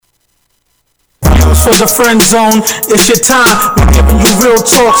for the friend zone. It's your time. We giving you real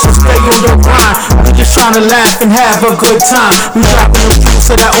talk, so stay on the grind. We just trying to laugh and have a good time. We dropping the views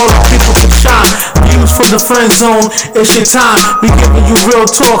so that all our people can shine. Views for the friend zone. It's your time. We giving you real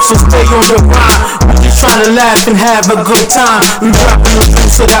talk, so stay on the grind. We just trying to laugh and have a good time. We dropping the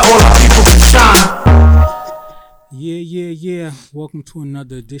views so that all our people can shine. Yeah. Welcome to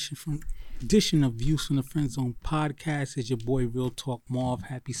another edition of Views from the Friend Zone podcast. It's your boy Real Talk Marv.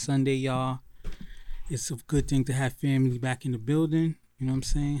 Happy Sunday, y'all. It's a good thing to have family back in the building. You know what I'm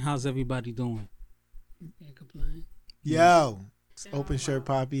saying? How's everybody doing? Can't complain. Yo, it's Open Shirt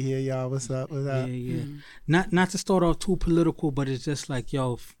Poppy here, y'all. What's up? Yeah. Not to start off too political, but it's just like,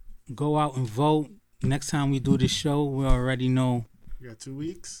 yo, go out and vote. Next time we do this show, we already know. We got 2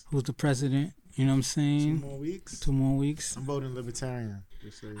 weeks. Who's the president? You know what I'm saying? 2 more weeks. 2 more weeks. I'm voting Libertarian.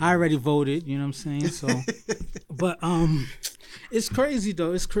 I already voted, you know what I'm saying? So, but it's crazy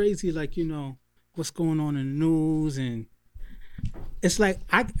though. It's crazy, like, you know, what's going on in the news, and it's like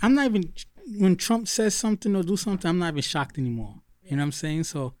I'm not even, when Trump says something or do something, I'm not even shocked anymore. You know what I'm saying?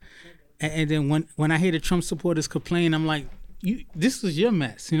 So, and then when I hear the Trump supporters complain, I'm like, this was your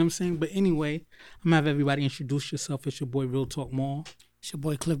mess. You know what I'm saying? But anyway, I'm gonna have everybody introduce yourself. It's your boy Real Talk Mall. It's your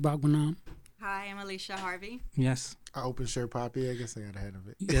boy Cliff Brockman. Hi, I'm Alicia Harvey. Yes. Open Shirt Poppy. I guess I got ahead of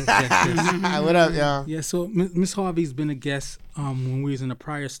it. Yes. What up, y'all? Yeah, so Miss Harvey's been a guest when we was in the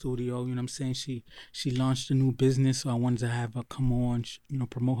prior studio. You know what I'm saying? She launched a new business, so I wanted to have her come on,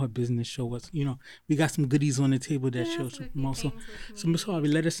 promote her business, show us, we got some goodies on the table that she'll promote. So Miss Harvey,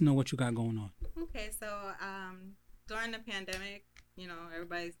 let us know what you got going on. Okay, so during the pandemic,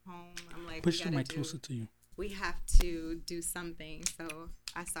 everybody's home. I'm like, push the mic closer to you. We have to do something. So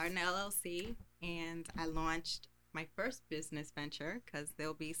I started an LLC and I launched my first business venture, because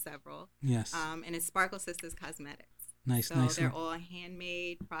there'll be several. Yes. And it's Sparkle Sisters Cosmetics. Nice. So they're all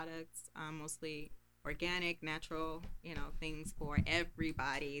handmade products, mostly organic, natural, things for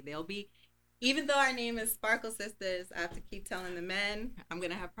everybody. They'll be, even though our name is Sparkle Sisters, I have to keep telling the men, I'm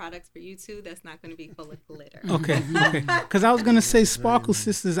going to have products for you too that's not going to be full of glitter. Okay. Because I was going to say Sparkle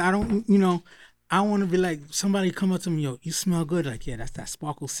Sisters, I don't, I want to be like, somebody come up to me, yo, you smell good. Like, yeah, that's that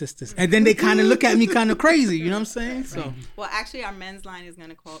Sparkle Sisters. And then they kind of look at me kind of crazy. You know what I'm saying? So. Well, actually, our men's line is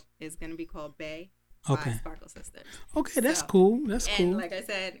gonna be called Bay. Okay. Sparkle Sisters. Okay, that's cool. That's cool. And like I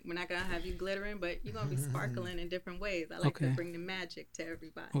said, we're not gonna have you glittering, but you're gonna be sparkling in different ways. I like to bring the magic to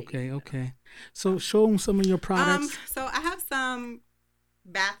everybody. Okay. So show them some of your products. So I have some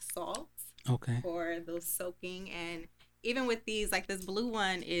bath salts. Okay. For those soaking, and even with these, like this blue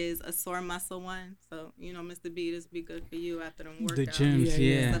one is a sore muscle one. So, Mr. B, this would be good for you after them workouts. The gyms,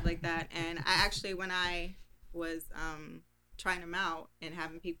 yeah. Stuff like that. And I actually, when I was trying them out and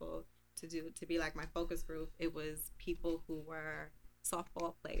having people to be like my focus group, it was people who were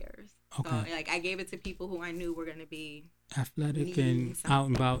softball players. Okay. So, like, I gave it to people who I knew were going to be athletic and out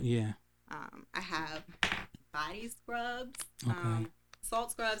and about, yeah. I have body scrubs, okay. Salt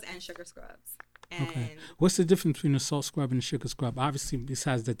scrubs, and sugar scrubs. Okay. What's the difference between a salt scrub and a sugar scrub? Obviously,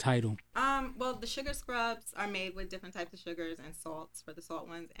 besides the title. Well, the sugar scrubs are made with different types of sugars and salts for the salt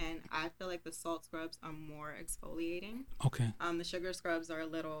ones, and I feel like the salt scrubs are more exfoliating. Okay. The sugar scrubs are a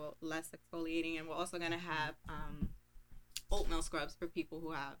little less exfoliating, and we're also gonna have oatmeal scrubs for people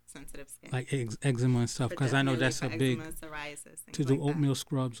who have sensitive skin, like eczema and stuff. Because I know that's a big psoriasis. To do oatmeal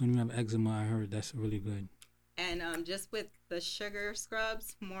scrubs when you have eczema, I heard that's really good. And just with the sugar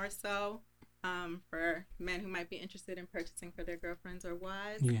scrubs, more so. For men who might be interested in purchasing for their girlfriends or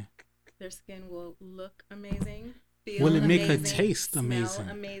wives, their skin will look amazing, feel will it amazing, make her taste amazing? Smell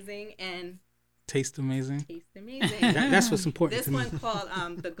amazing, and taste amazing. Taste amazing. That's what's important. This one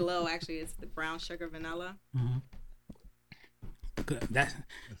called the Glow. Actually, it's the brown sugar vanilla. Mm-hmm. Good.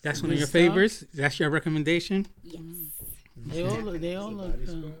 That's one of your favorites. That's your recommendation. Yes. They all look.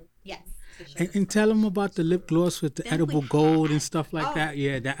 Yes. And tell them about the lip gloss with the edible gold and stuff like that.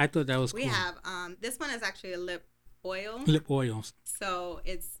 Yeah, I thought that was cool. We have, this one is actually a lip oil. Lip oils. So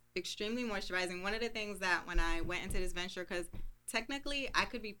it's extremely moisturizing. One of the things that when I went into this venture, because technically I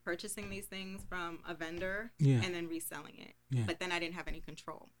could be purchasing these things from a vendor and then reselling it. Yeah. But then I didn't have any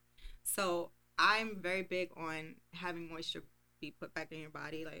control. So I'm very big on having moisture be put back in your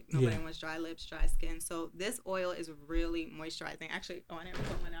body. Like nobody wants dry lips, dry skin. So this oil is really moisturizing. Actually, I never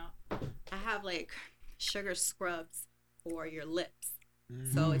put one out. I have like sugar scrubs for your lips.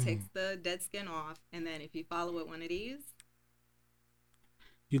 So it takes the dead skin off, and then if you follow it one of these,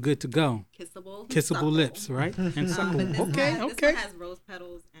 you're good to go. Kissable lips, right? And suckle. This one has rose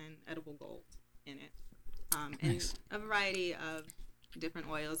petals and edible gold in it. And a variety of different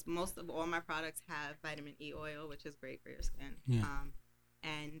oils. Most of all my products have vitamin E oil, which is great for your skin. Yeah.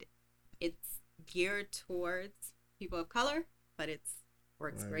 And it's geared towards people of color, but it's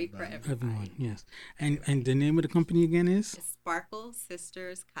works great for everybody. Everyone, yes. And the name of the company again is? It's Sparkle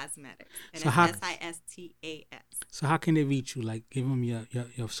Sisters Cosmetics. And So it's SISTAS. So how can they reach you? Like, give them your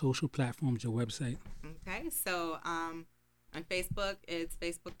social platforms, your website. Okay, so on Facebook, it's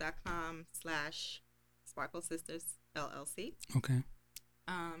facebook.com/Sparkle Sisters LLC. Okay.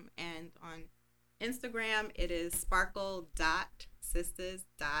 And on Instagram, it is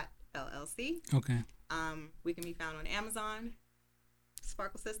sparkle.sisters.llc. Okay. We can be found on Amazon,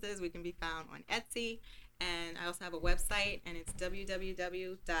 Sparkle Sisters. We can be found on Etsy. And I also have a website, and it's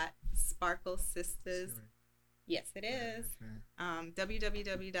www.sparklesisters. Yes, it is.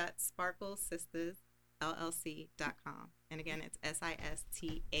 www.sparklesistersllc.com. And again, it's SISTAS.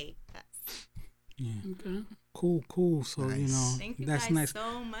 Yeah. Okay. Cool. So, Nice. Thank you that's guys nice.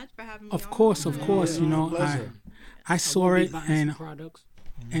 so much for having me Of on. course. pleasure. I saw it, and Products.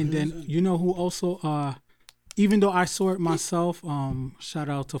 then who also even though I saw it myself, shout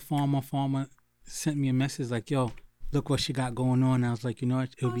out to Farmer sent me a message like, yo, look what she got going on. And I was like,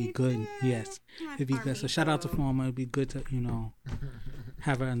 it'll be good. did? Yes, My it'd be good. So shout out to Farmito. Farmer. It'd be good to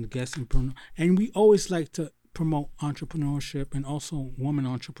have her on the guest and we always like to promote entrepreneurship and also women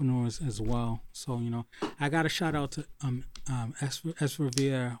entrepreneurs as well. So I got a shout out to S.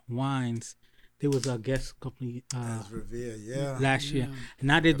 Revere Wines. They was our guest company Revere, yeah. last year. And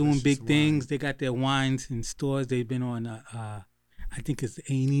now they're doing Delicious big things. They got their wines in stores. They've been on I think it's the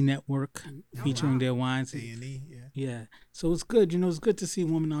A&E network featuring their wines. A&E, yeah. Yeah. So it's good. It's good to see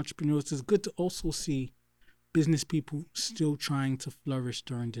women entrepreneurs. It's good to also see business people still trying to flourish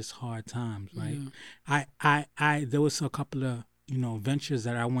during this hard times, right? Yeah. I there was a couple of ventures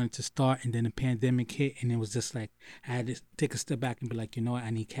that I wanted to start, and then the pandemic hit, and it was just like I had to take a step back and be like, I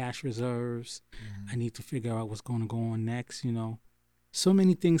need cash reserves. I need to figure out what's going to go on next. So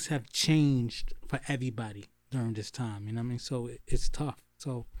many things have changed for everybody during this time. So it's tough.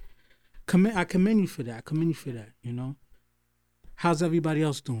 So I commend you for that. How's everybody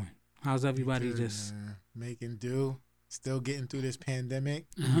else doing? How's everybody Good, just man. Making do? Still getting through this pandemic.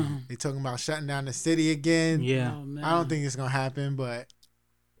 Uh-huh. They talking about shutting down the city again. Yeah. Oh, man. I don't think it's gonna happen, but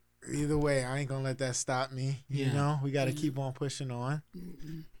either way, I ain't gonna let that stop me. Yeah. We got to keep on pushing on.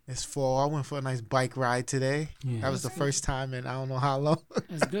 It's fall. I went for a nice bike ride today. Yeah. That was the first time in I don't know how long.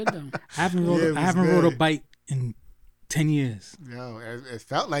 That's good though. I haven't Yeah, it rode was I haven't rode a good. bike in 10 years. Yo, it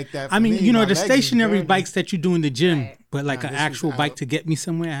felt like that. For I mean, me. My the legs was stationary burning. bikes that you do in the gym, Right. but like Nah, an this was actual bike out. to get me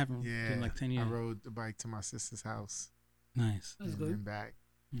somewhere, I haven't Yeah, done like 10 years. I rode the bike to my sister's house Nice. That's and good. then back.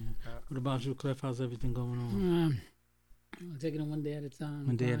 What about you, Cliff? How's everything going on? I'm taking it one day at a time.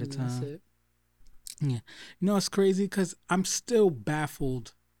 One day at a grinding, that's time. it. It's crazy because I'm still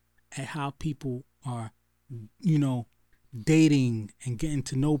baffled at how people are, dating and getting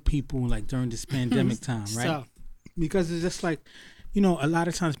to know people like during this pandemic time, right? So, Because it's just like, a lot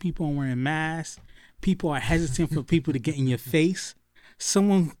of times people are wearing masks. People are hesitant for people to get in your face.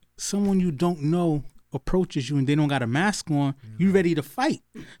 Someone you don't know approaches you and they don't got a mask on, you ready to fight.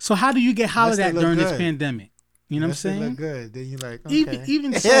 So how do you get hollered Unless at they look during this good. pandemic? You know what I'm Unless they saying? look good. Then you like, okay.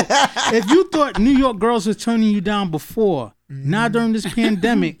 Even so, if you thought New York girls was turning you down before, now during this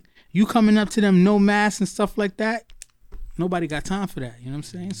pandemic, you coming up to them no mask and stuff like that, nobody got time for that. You know what I'm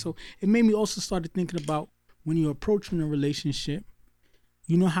saying? So it made me also started thinking about when you're approaching a relationship,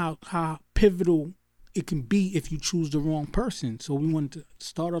 how pivotal it can be if you choose the wrong person. So we wanted to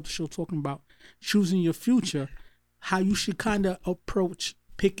start off the show talking about choosing your future, how you should kind of approach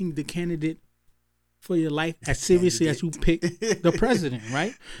picking the candidate for your life as seriously as you pick the president,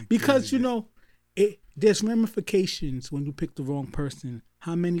 right? Because there's ramifications when you pick the wrong person.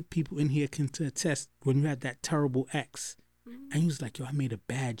 How many people in here can attest when you had that terrible ex and you was like, yo, I made a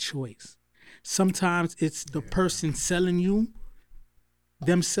bad choice. Sometimes it's the person selling you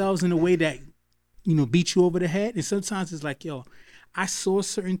themselves in a way that beat you over the head, and sometimes it's like, yo, I saw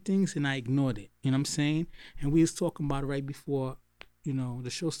certain things and I ignored it. You know what I'm saying? And we was talking about it right before the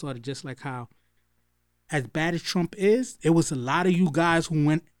show started, just like how as bad as Trump is, it was a lot of you guys who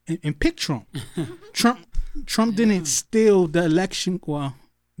went and picked Trump. Trump didn't steal the election. Well,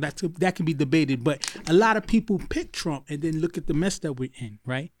 that can be debated, but a lot of people pick Trump and then look at the mess that we're in,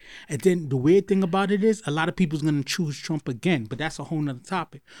 right? And then the weird thing about it is a lot of people's going to choose Trump again, but that's a whole nother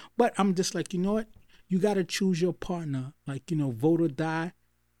topic. But I'm just like, you know what? You got to choose your partner, like, vote or die.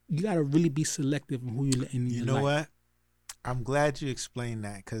 You got to really be selective in who you let in your life. You know what? I'm glad you explained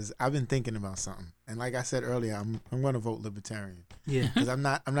that because I've been thinking about something. And like I said earlier, I'm going to vote Libertarian. Yeah. Because I'm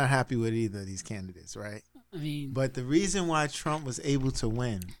not happy with either of these candidates, right? I mean, But the reason why Trump was able to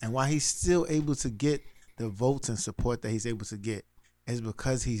win and why he's still able to get the votes and support that he's able to get is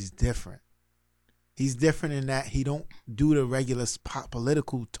because he's different. He's different in that he don't do the regular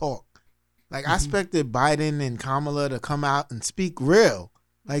political talk. Like, I expected Biden and Kamala to come out and speak real.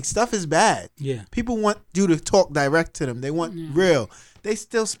 Like, stuff is bad. Yeah. People want you to talk direct to them. They want real. They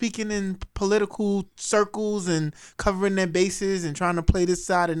still speaking in political circles and covering their bases and trying to play this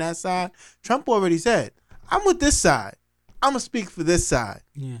side and that side. Trump already said, I'm with this side. I'm going to speak for this side.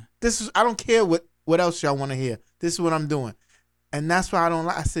 Yeah. I don't care what else y'all want to hear. This is what I'm doing. And that's why I don't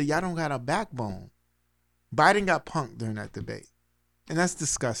like. I said, y'all don't got a backbone. Biden got punked during that debate. And that's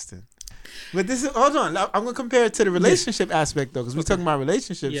disgusting. But this is, hold on. I'm going to compare it to the relationship aspect, though, because we're talking about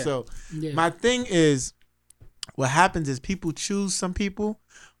relationships. Yeah. So my thing is, what happens is people choose some people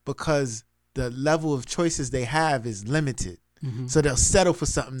because the level of choices they have is limited. Mm-hmm. So they'll settle for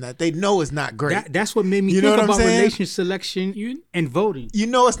something that they know is not great. That's what made me think about relation selection and voting. You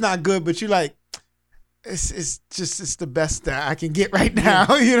know it's not good, but you're like, it's the best that I can get right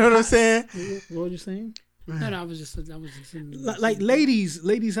now. You know what I'm saying? What were you saying? No, I was just like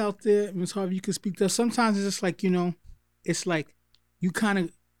ladies out there, Ms. Harvey, you can speak to. Sometimes it's just like, it's like you kind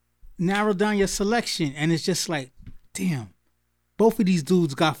of narrow down your selection, and it's just like, damn, both of these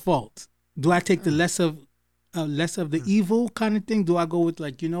dudes got faults. Do I take the less of the evil kind of thing? Do I go with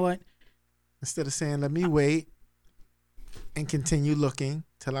like, you know what? Instead of saying, let me wait and continue looking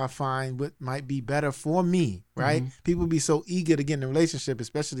till I find what might be better for me, right? Mm-hmm. People be so eager to get in a relationship,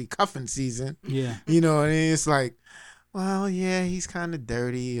 especially cuffing season. Yeah. And it's like, well, yeah, he's kind of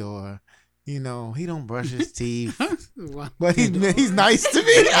dirty, or, he don't brush his teeth. But he's nice to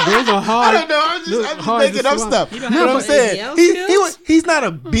me. Those are hard. I don't know. I'm just making up stuff. You know what I'm saying? He's not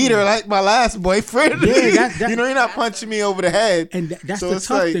a beater like my last boyfriend. Yeah, you're not punching me over the head. And that's the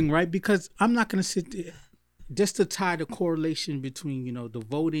tough thing, right? Because I'm not going to sit there. Just to tie the correlation between, the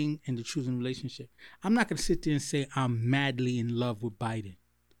voting and the choosing relationship, I'm not going to sit there and say I'm madly in love with Biden.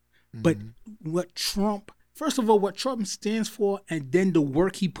 Mm-hmm. But what Trump stands for, and then the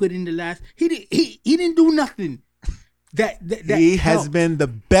work he put in he didn't do nothing. That he has been the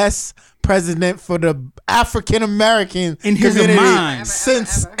best president for the African American in his mind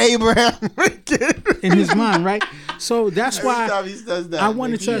since Abraham Lincoln. In his mind, right? So that's why I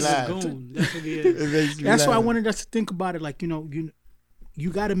wanted to. That's why I wanted us to think about it. Like you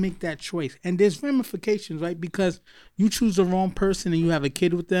got to make that choice, and there's ramifications, right? Because you choose the wrong person and you have a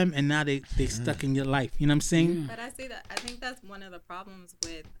kid with them, and now they stuck in your life. You know what I'm saying? But I think that's one of the problems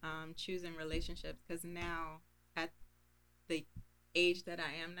with choosing relationships, because now at the age that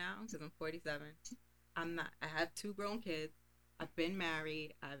I am now, because I'm 47, I have 2 grown kids. I've been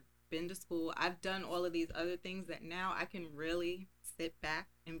married. I've been to school. I've done all of these other things that now I can really sit back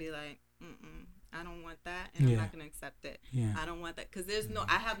and be like, I don't want that, and I'm not going to accept it. Yeah. I don't want that, because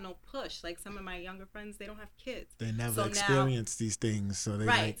I have no push. Like some of my younger friends, they don't have kids. They never experienced these things, so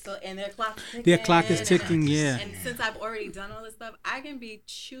they and their clock is ticking. Their clock is ticking, yeah. And since I've already done all this stuff, I can be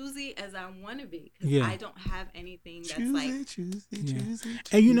choosy as I want to be, because I don't have anything that's choosy.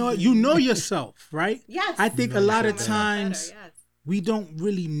 And you know what? You know yourself, right? Yes. I think a lot of times we don't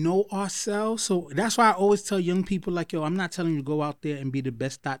really know ourselves. So that's why I always tell young people, like, I'm not telling you to go out there and be the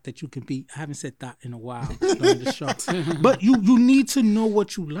best thot that you can be. I haven't said that in a while during the show. But you need to know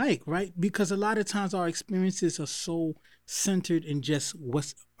what you like, right? Because a lot of times our experiences are so centered in just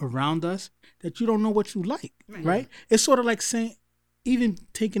what's around us that you don't know what you like, right? It's sort of like saying, even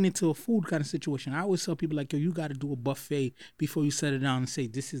taking it to a food kind of situation. I always tell people, like, you got to do a buffet before you set it down and say,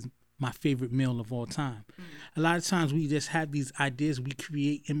 this is my favorite meal of all time. A lot of times we just have these ideas, we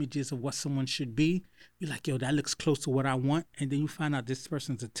create images of what someone should be. We're like, that looks close to what I want. And then you find out this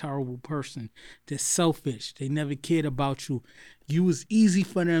person's a terrible person. They're selfish. They never cared about you. You was easy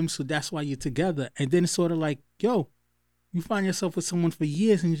for them, so that's why you're together. And then it's sort of like, you find yourself with someone for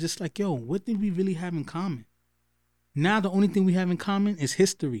years and you're just like, what did we really have in common? Now the only thing we have in common is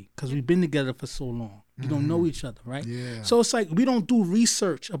history, because we've been together for so long. We don't know each other, right? Yeah. So it's like we don't do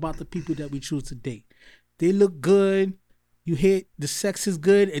research about the people that we choose to date. They look good. You hear the sex is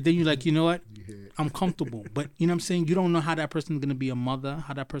good, and then you're like, you know what? I'm comfortable. But you know what I'm saying? You don't know how that person's going to be a mother,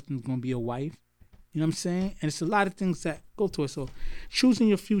 how that person's going to be a wife. You know what I'm saying? And it's a lot of things that go to it. So choosing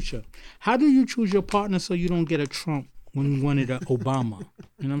your future. How do you choose your partner so you don't get a Trump when you wanted an Obama?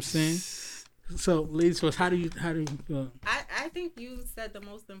 You know what I'm saying? So, ladies first, how do you I think you said the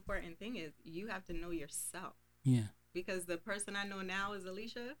most important thing is you have to know yourself. Yeah. Because the person I know now is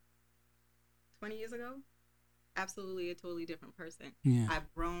Alicia. 20 years ago, absolutely a totally different person. Yeah.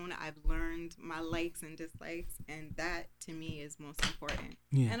 I've grown, I've learned my likes and dislikes, and that to me is most important.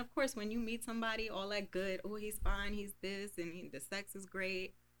 Yeah. And of course, when you meet somebody, all that good, he's fine, he's this, and the sex is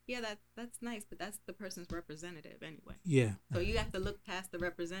great. Yeah, that's nice, but that's the person's representative anyway. Yeah. So you have to look past the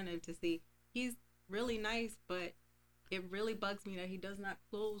representative to see he's really nice, but it really bugs me that he does not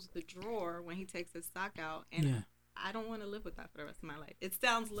close the drawer when he takes his sock out. And I don't want to live with that for the rest of my life. It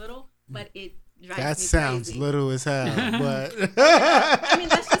sounds little, but it drives me crazy. That sounds little as hell, but I mean,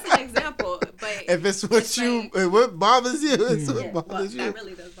 that's just an example. But if it's what bothers you, it's what bothers you. That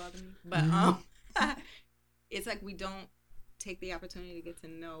really does bother me. But it's like we don't take the opportunity to get to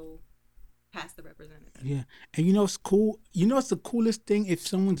know past the representative. Yeah. And you know it's cool. You know it's the coolest thing if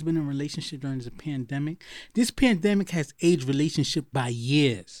someone's been in a relationship during the pandemic. This pandemic has aged relationship by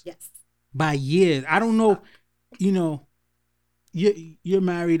years. Yes. By years. I don't know, you know, you're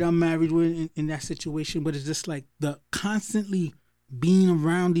married, I'm married, we're in that situation, but it's just like the constantly being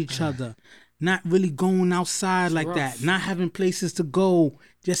around each other, not really going outside like that, not having places to go,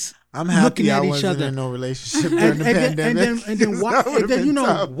 just I'm happy looking at I each wasn't other. in no relationship during the pandemic. And then you know,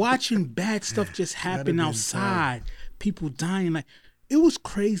 tough. watching bad stuff just happen outside, people dying. Like it was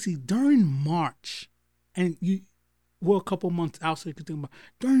crazy during March, and we're a couple months out, so you can think about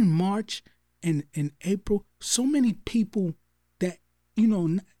during March and in April, so many people that you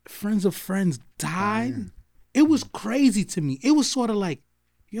know, friends of friends died. It was crazy to me. It was sort of like,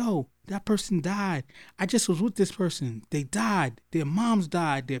 yo, that person died. I just was with this person. They died. Their moms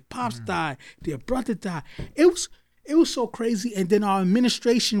died. Their pops died. Their brother died. It was so crazy. And then our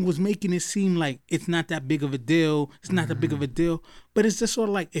administration was making it seem like it's not that big of a deal. It's not that big of a deal. But it's just sort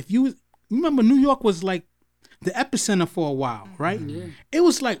of like, if you remember, New York was like the epicenter for a while, right? Yeah. It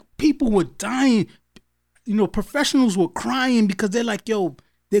was like people were dying. You know, professionals were crying because they're like, yo,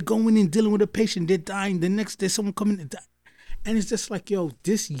 they're going in dealing with a patient. They're dying. The next day, someone coming and die. And it's just like, yo,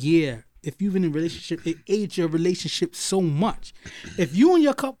 this year, if you've been in a relationship, it aged your relationship so much. If you and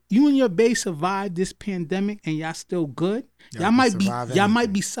your bae survived this pandemic and y'all still good, y'all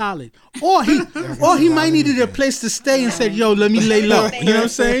might be solid. Or he might needed a place to stay and said, yo, let me lay low. You know what I'm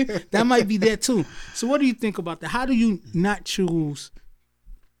saying? That might be there too. So what do you think about that? How do you not choose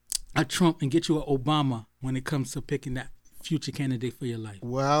a Trump and get you an Obama when it comes to picking that future candidate for your life?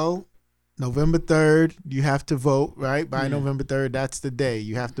 Well, November 3rd, you have to vote, right? By November 3rd, that's the day.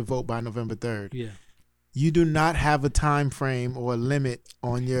 You have to vote by November 3rd. Yeah. You do not have a time frame or a limit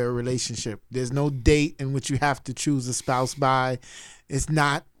on your relationship. There's no date in which you have to choose a spouse by. It's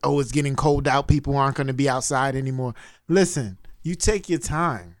not, it's getting cold out. People aren't going to be outside anymore. Listen, you take your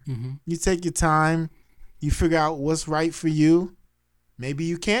time. Mm-hmm. You take your time. You figure out what's right for you. Maybe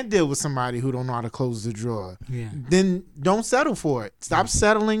you can't deal with somebody who don't know how to close the drawer. Yeah. Then don't settle for it. Stop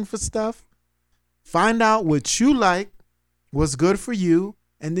settling for stuff. Find out what you like, what's good for you,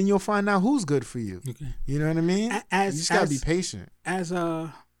 and then you'll find out who's good for you. Okay. You know what I mean? You just gotta be patient. As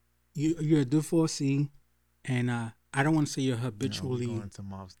you're a divorcee, and I don't want to say you're habitually going to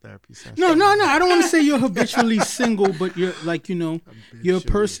mom's therapy session. No. I don't want to say you're habitually single, but you're like, you know, you're a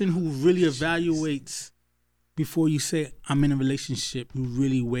person who really evaluates before you say I'm in a relationship. You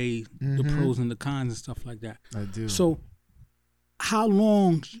really weigh the pros and the cons and stuff like that. I do. So how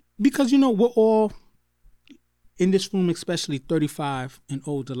long? Because you know we're all in this room, especially 35 and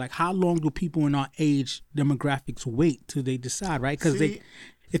older. Like, how long do people in our age demographics wait till they decide, right? Because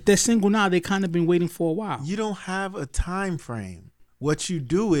if they're single now, they kind of been waiting for a while. You don't have a time frame. What you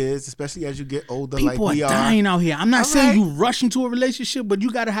do is, especially as you get older, people like we are are dying out here. I'm not saying you rush into a relationship, but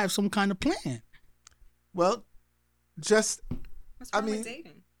you got to have some kind of plan. Well, what's wrong with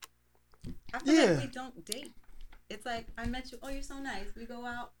dating? I feel like we don't date. It's like, I met you. Oh, you're so nice. We go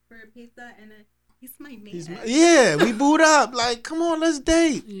out for a pizza, and then he's my man. We boot up. Like, come on, let's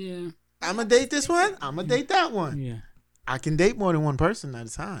date. Yeah. I'm going to date this one. I'm going to date that one. Yeah. I can date more than one person at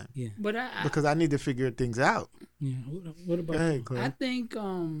a time. Yeah. But because I need to figure things out. Yeah. What about ahead, Claire? I think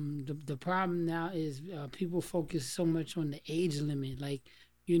the problem now is people focus so much on the age limit. Like,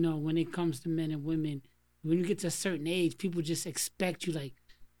 you know, when it comes to men and women, when you get to a certain age, people just expect you, like,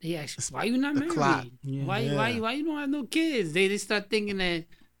 they ask you, why you not married? Yeah. Why you don't have no kids? They start thinking that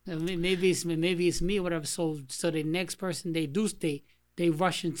maybe it's me or whatever. So the next person they do stay, they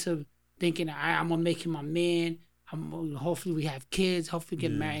rush into thinking I'm gonna make him my man. Hopefully we have kids. Hopefully we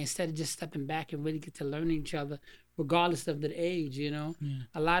get married, instead of just stepping back and really get to learn each other, regardless of the age. You know,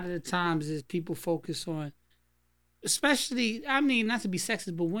 a lot of the times is people focus on, especially, I mean, not to be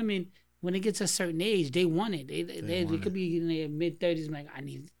sexist, but women, when they get to a certain age, they want it. They could be in their mid-30s, like, I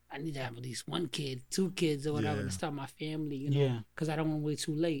need to have at least one kid, 2 kids, or whatever, to start my family, you know, because I don't want to wait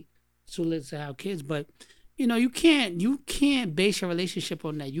too late. It's too late to have kids. But, you know, you can't base your relationship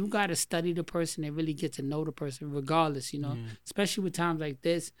on that. You got to study the person and really get to know the person regardless, you know, especially with times like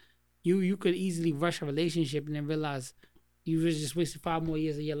this. You could easily rush a relationship and then realize you just wasted 5 more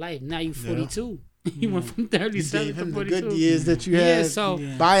years of your life. Now you're 42. You went from 37 to 42. The good years that you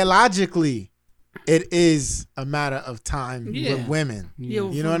had biologically. it is a matter of time with women. Yeah.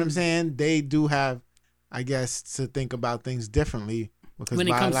 You know what I'm saying? They do have, I guess, to think about things differently. Because when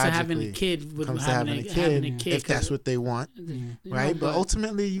it comes to having a kid, having a kid, if that's what they want, right? But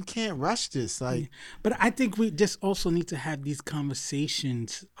ultimately, you can't rush this. But I think we just also need to have these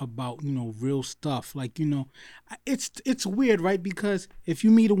conversations about real stuff. Like it's weird, right? Because if you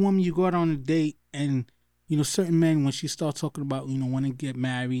meet a woman, you go out on a date, and certain men, when she starts talking about wanting to get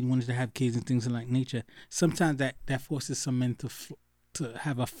married, wanting to have kids and things of like nature, sometimes that forces some men to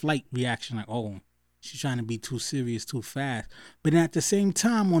have a flight reaction, like, oh, she's trying to be too serious too fast. But at the same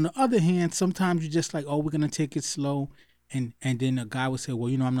time, on the other hand, sometimes you're just like, oh, we're going to take it slow. And then a guy would say,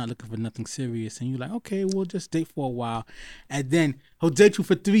 well, I'm not looking for nothing serious. And you're like, okay, we'll just date for a while. And then he'll date you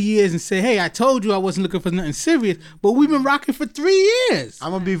for 3 years and say, hey, I told you I wasn't looking for nothing serious, but we've been rocking for 3 years. I'm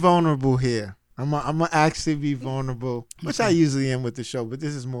going to be vulnerable here. I'm going to actually be vulnerable, which I usually am with the show, but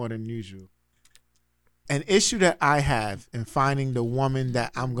this is more than usual. An issue that I have in finding the woman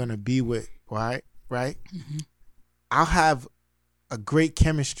that I'm going to be with, right? Mm-hmm. I'll have a great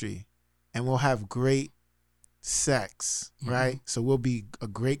chemistry and we'll have great sex, right? So we'll be a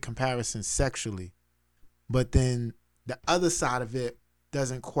great comparison sexually. But then the other side of it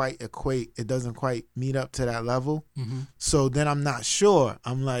doesn't quite equate. It doesn't quite meet up to that level. Mm-hmm. So then I'm not sure.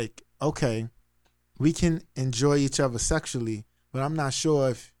 I'm like, okay, we can enjoy each other sexually, but I'm not sure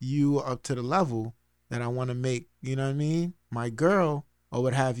if you are up to the level that I want to make, my girl or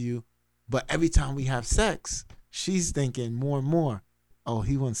what have you. But every time we have sex, she's thinking more and more, oh,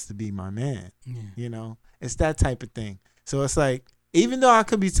 he wants to be my man. Yeah. It's that type of thing. So it's like, even though I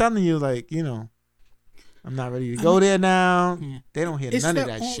could be telling you, like, I'm not ready to go there now. Yeah. They don't hear none of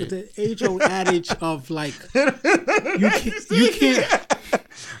that shit. The age-old adage of, like, you can't.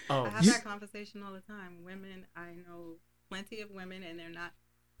 I have that conversation all the time. Women, I know plenty of women, and they're not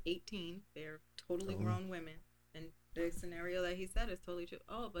 18. They're totally grown women. And the scenario that he said is totally true.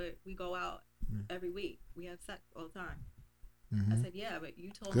 Oh, but we go out every week. We have sex all the time. Mm-hmm. I said, yeah, but you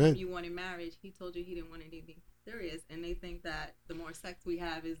told him you wanted marriage. He told you he didn't want anything serious. And they think that the more sex we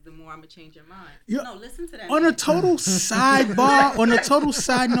have is the more I'm going to change your mind. No, listen to that. On a total sidebar, on a total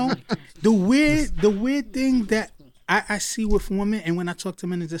side note, the weird thing that I see with women, and when I talk to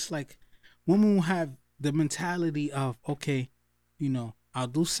men, is just like, women will have the mentality of, okay, I'll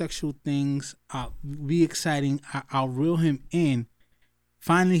do sexual things. I'll be exciting. I'll reel him in.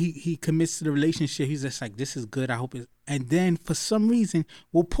 Finally, he commits to the relationship. He's just like, this is good. I hope it. And then for some reason,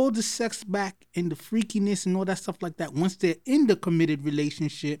 we'll pull the sex back and the freakiness and all that stuff like that once they're in the committed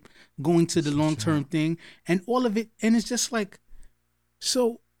relationship, going to the long-term thing and all of it. And it's just like,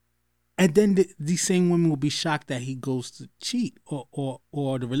 so, and then these same women will be shocked that he goes to cheat or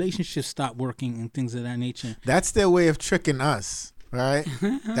the relationship stop working and things of that nature. That's their way of tricking us. Right?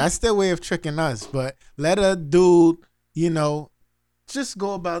 That's their way of tricking us. But let a dude, just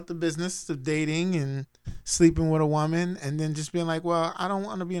go about the business of dating and sleeping with a woman and then just being like, well, I don't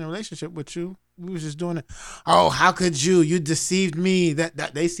want to be in a relationship with you. We was just doing it. Oh, how could you? You deceived me.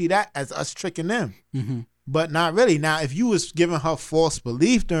 That they see that as us tricking them. Mm-hmm. But not really. Now, if you was giving her false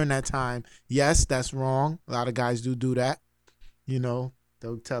belief during that time, yes, that's wrong. A lot of guys do that. They'll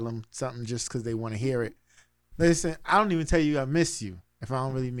tell them something just because they want to hear it. Listen, I don't even tell you I miss you if I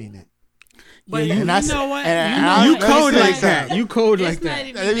don't really mean it. But you know what? You code like that. You code like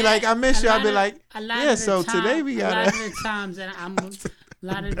that. They be like, I miss you. I'll be like, yeah, so today we got a lot of the times, and a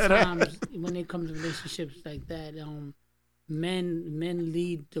lot of times when it comes to relationships like that, men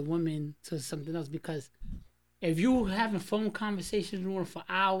lead the women to something else, because if you having phone conversations for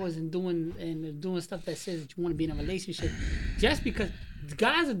hours and doing stuff that says that you want to be in a relationship, just because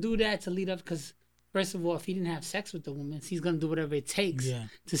guys will do that to lead up, because first of all, if he didn't have sex with the woman, he's gonna do whatever it takes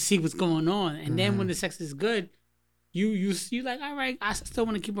to see what's going on. And then when the sex is good, you like, all right, I still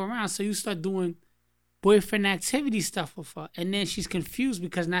want to keep her around. So you start doing boyfriend activity stuff with her, and then she's confused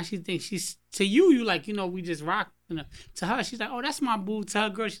because now she thinks she's to you. You like, we just rock. To her, she's like, oh, that's my boo. To her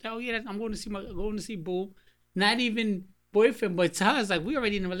girl, she's like, oh yeah, I'm going to see boo. Not even boyfriend, but to her, it's like we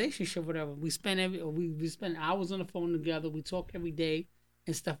already in a relationship. Whatever. We spend hours on the phone together. We talk every day.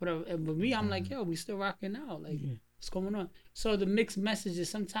 And stuff, whatever. And with me, I'm like, yo, we still rocking out. Like, what's going on? So the mixed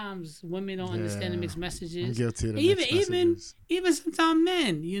messages, sometimes women don't understand the mixed messages. I'm guilty of the mixed messages. Even sometimes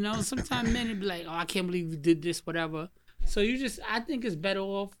men, sometimes men will be like, oh, I can't believe we did this, whatever. So I think it's better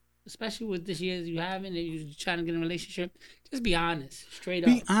off, especially with this year you having and you're trying to get in a relationship, just be honest, straight up.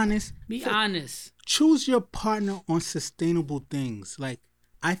 Be honest. Be honest. Choose your partner on sustainable things. Like,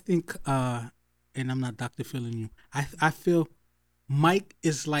 I think, and I'm not Dr. Phil you, I feel Mike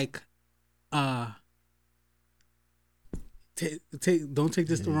is like, don't take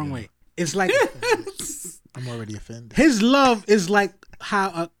this the wrong way. it's like I'm already offended. His love is like how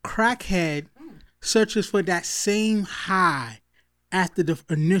a crackhead searches for that same high after the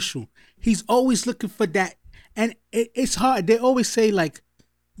initial. He's always looking for that, and it's hard. They always say like,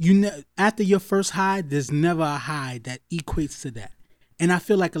 after your first high, there's never a high that equates to that. And I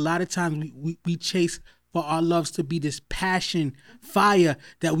feel like a lot of times we chase for our loves to be this passion, fire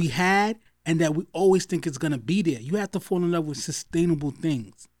that we had, and that we always think it's gonna be there. You have to fall in love with sustainable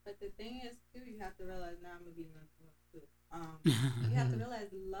things. But the thing is, too, you have to realize. Now I'm gonna be too. You have to realize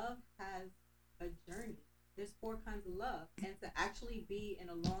love has a journey. There's 4 kinds of love, and to actually be in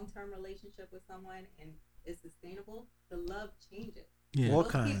a long-term relationship with someone and it's sustainable, the love changes. Yeah. What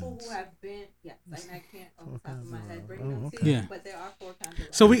Those kinds? people who have been, yes, I can't off the top of my head bring them to Yeah. you, but there are 4 kinds of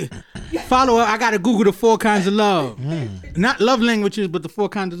love. So we follow up. I gotta Google the 4 kinds of love, not love languages, but the 4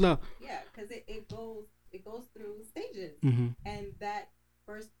 kinds of love. Yeah, because it goes through stages, Mm-hmm. and that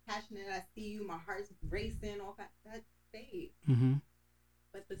first passionate, I see you, my heart's racing, all that fades. Mm-hmm.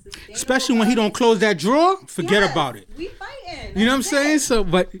 But the sustainable Especially when he love- don't close that drawer, forget Yes, about it. We fighting. You know what I'm That's saying? it. So,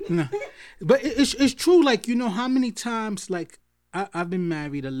 but no, but it's true. Like, you know how many times, like I've been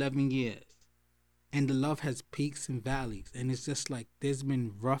married 11 years, and the love has peaks and valleys, and it's just like there's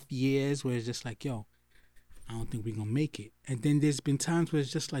been rough years where it's just like, yo, I don't think we're gonna make it, and then there's been times where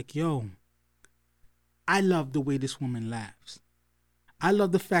it's just like, yo, I love the way this woman laughs. I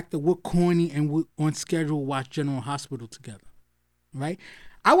love the fact that we're corny and we're on schedule to watch General Hospital together. Right?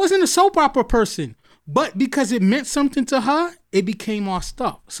 I wasn't a soap opera person, but because it meant something to her, it became our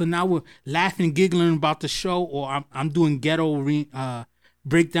stuff. So now we're laughing, giggling about the show, or I'm doing ghetto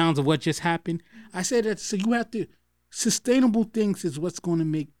breakdowns of what just happened. I said that so you have to sustainable things is what's going to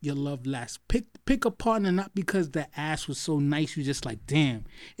make your love last. Pick a partner not because the ass was so nice you just like damn.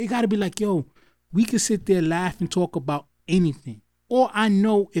 It got to be like, yo, we can sit there laugh and talk about anything. Or I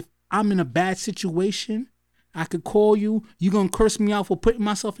know if I'm in a bad situation, I could call you. You're going to curse me out for putting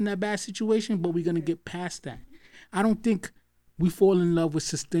myself in that bad situation, but we're going to get past that. I don't think we fall in love with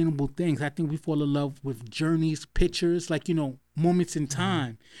sustainable things. I think we fall in love with journeys, pictures, like, you know, moments in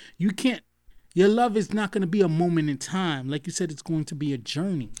time. You can't, your love is not going to be a moment in time. Like you said, it's going to be a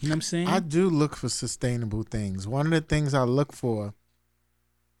journey. You know what I'm saying? I do look for sustainable things. One of the things I look for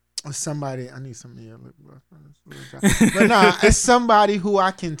is somebody, I need some of your lip gloss. But no, it's somebody who I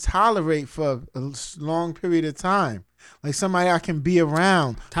can tolerate for a long period of time. Like somebody I can be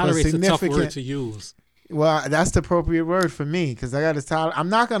around. Tolerate's a tough word to use. Well, that's the appropriate word for me because I got to tolerate. I'm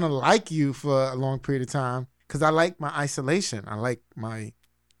not going to like you for a long period of time because I like my isolation. I like my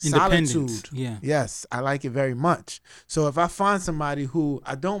solitude. Yeah. Yes, I like it very much. So if I find somebody who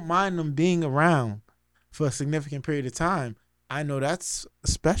I don't mind them being around for a significant period of time, I know that's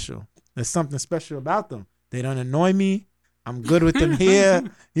special. There's something special about them. They don't annoy me. I'm good with them here.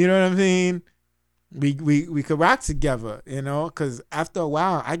 You know what I mean? We could rock together, you know, because after a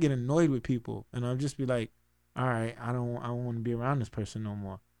while I get annoyed with people and I'll just be like, all right, I don't want to be around this person no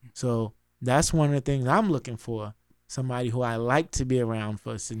more. So that's one of the things I'm looking for. Somebody who I like to be around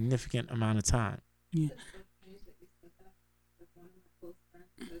for a significant amount of time. Yeah.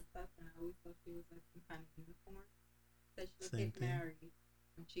 She'll get married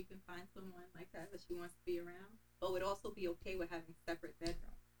and she can find someone like that she wants to be around, but would also be okay with having separate bedrooms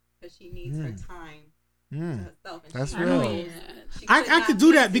because she needs her time to herself. And that's she real. knows she I could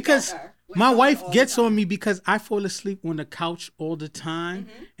do that because my wife gets on on me because I fall asleep on the couch all the time,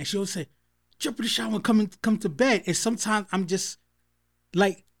 and she'll say, "Jump in the shower and come to bed." And sometimes I'm just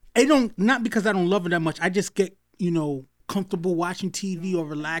like, not because I don't love her that much. I just get, you know, comfortable watching TV or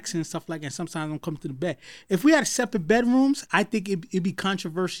relaxing and stuff like that. And sometimes I don't come to the bed. If we had separate bedrooms, I think it'd be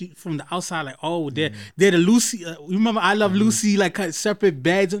controversy from the outside. Like, oh, they're the Lucy. Remember, I Love Lucy, like separate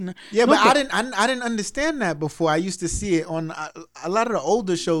beds. Yeah, but I didn't understand that before. I used to see it on a lot of the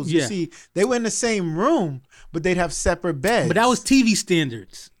older shows. You see, they were in the same room, but they'd have separate beds. But that was TV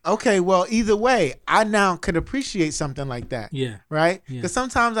standards. Okay, well, either way, I now could appreciate something like that. Yeah. Right? Yeah. Because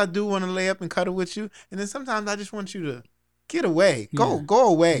sometimes I do want to lay up and cuddle with you, and then sometimes I just want you to get away. Go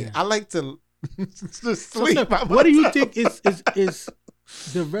away. Yeah. I like to sleep. So, what do you think is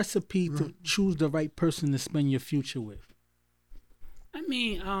the recipe to choose the right person to spend your future with? I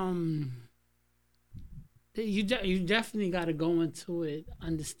mean, you definitely got to go into it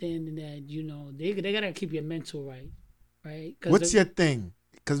understanding that, you know, they got to keep your mental right? What's your thing?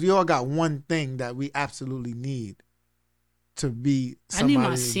 Because we all got one thing that we absolutely need to be somebody. I need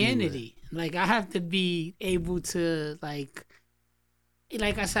my sanity. Like, I have to be able to, like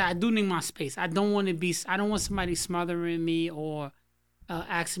I said, I do need my space. I don't want somebody smothering me or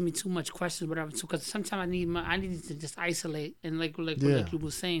asking me too much questions, whatever. Because sometimes I need to just isolate and like you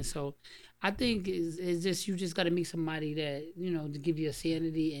were saying. So I think it's just you just got to meet somebody that to give you a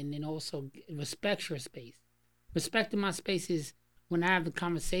sanity and then also respect your space. Respecting my space is when I have the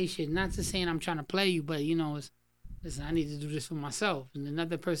conversation, not just saying I'm trying to play you, but it's listen, I need to do this for myself and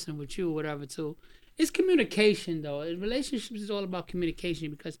another person with you or whatever too. It's communication though. In relationships, it's all about communication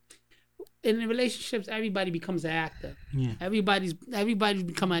because in relationships, everybody becomes an actor. Yeah. Everybody's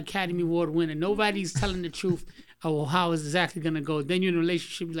become an Academy Award winner. Nobody's telling the truth. Oh, how is exactly gonna go? Then you're in a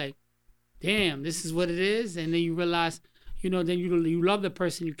relationship, you're like, damn, this is what it is, and then you realize, then you love the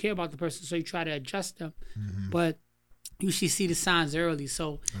person, you care about the person, so you try to adjust them, but you should see the signs early.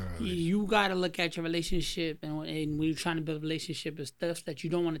 So you gotta look at your relationship, and when you're trying to build a relationship, it's stuff that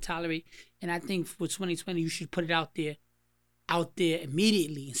you don't want to tolerate. And I think for 2020, you should put it out there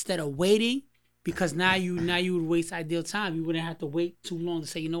immediately instead of waiting, because now you would waste ideal time. You wouldn't have to wait too long to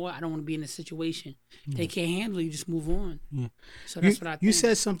say, you know what, I don't want to be in this situation. They can't handle it, you just move on. Yeah. So that's what I think. You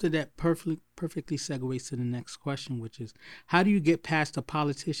said something that perfectly segues to the next question, which is, how do you get past the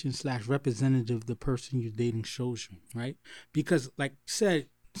politician / representative the person you're dating shows you, right? Because like you said,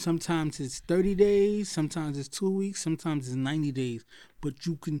 sometimes it's 30 days, sometimes it's 2 weeks, sometimes it's 90 days, but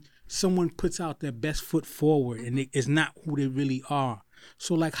someone puts out their best foot forward and it's not who they really are.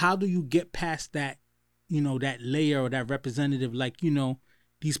 So like, how do you get past that, that layer or that representative? Like,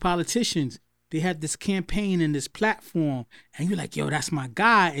 these politicians, they had this campaign and this platform and you're like, yo, that's my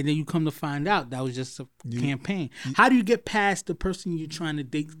guy. And then you come to find out that was just a campaign. How do you get past the person you're trying to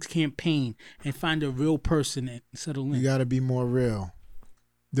date campaign and find a real person and settle in? You got to be more real.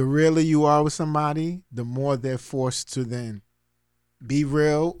 The realer you are with somebody, the more they're forced to then be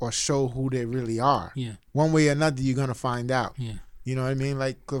real or show who they really are. Yeah. One way or another, you're going to find out. Yeah. You know what I mean?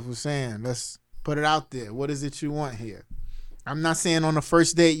 Like Cliff was saying, let's put it out there. What is it you want here? I'm not saying on the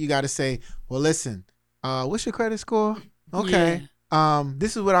first date you got to say, well, listen, what's your credit score? Okay. Yeah.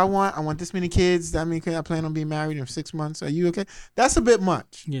 This is what I want. I want this many kids. That many kids. I plan on being married in 6 months. Are you okay? That's a bit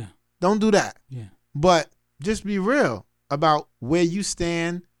much. Yeah. Don't do that. Yeah. But just be real about where you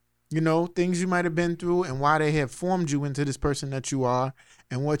stand, things you might have been through and why they have formed you into this person that you are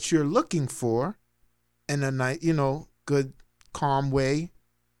and what you're looking for in a nice, good, calm way,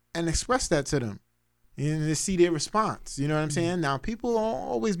 and express that to them and to see their response. You know what I'm saying? Now, people won't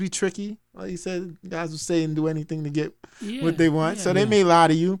always be tricky. Like you said, guys will say and do anything to get what they want. So they may lie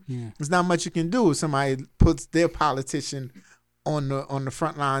to you. Yeah. There's not much you can do if somebody puts their politician on the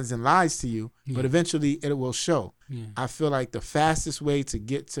front lines and lies to you, but eventually it will show. Yeah. I feel like the fastest way to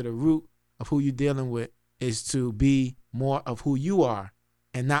get to the root of who you're dealing with is to be more of who you are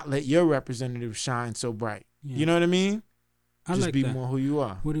and not let your representative shine so bright. Yeah. You know what I mean? Just like be more who you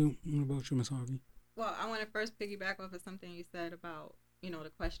are. What about you, Ms. Harvey? Well, I want to first piggyback off of something you said about,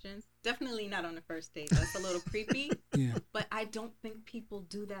 the questions. Definitely not on the first date. That's a little creepy. Yeah. But I don't think people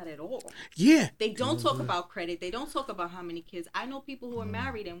do that at all. Yeah. They don't talk about credit. They don't talk about how many kids. I know people who are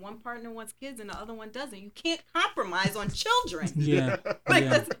married and one partner wants kids and the other one doesn't. You can't compromise on children. Yeah.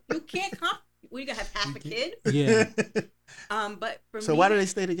 You can't you gotta have half a kid. Yeah. But for me, why do they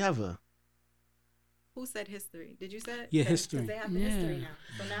stay together? Who said history? Did you say it? Yeah, history. They have the history now.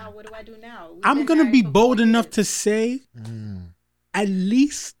 So now, what do I do now? I'm going to be bold enough to say, at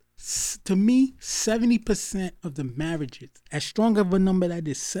least, to me, 70% of the marriages, as strong of a number that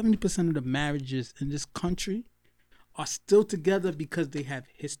is, 70% of the marriages in this country are still together because they have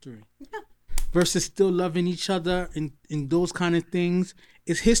history. Yeah. Versus still loving each other and those kind of things.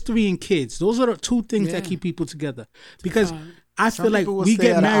 It's history and kids. Those are the two things that keep people together. Because I feel like we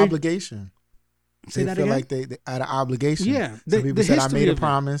get married. Obligation. They feel like they out of obligation. Yeah. Some people said, I made a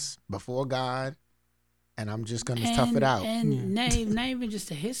promise before God, and I'm just going to tough it out. And not even just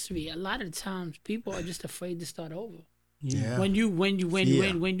the history. A lot of times, people are just afraid to start over. Yeah. When you've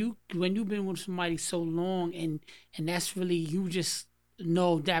been with somebody so long, and that's really, you just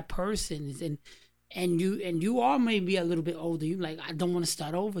know that person, and you are maybe a little bit older. You like, I don't want to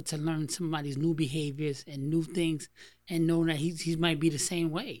start over to learn somebody's new behaviors and new things, and know that he might be the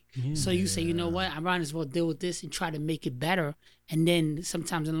same way. Yeah. So you say, you know what, I might as well deal with this and try to make it better. And then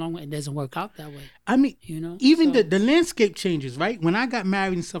sometimes in the long run, it doesn't work out that way. I mean, even the landscape changes, right? When I got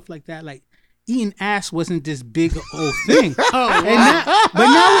married and stuff like that, like, eating ass wasn't this big old thing. But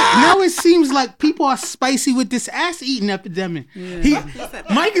now it seems like people are spicy with this ass eating epidemic. Yeah.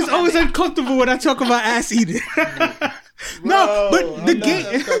 Mike is always uncomfortable when I talk about ass eating. I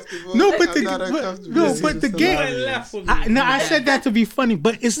said that to be funny,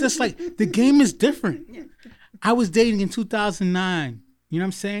 but it's just like the game is different. I was dating in 2009. You know what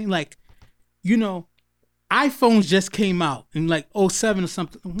I'm saying? Like, iPhones just came out in like 07 or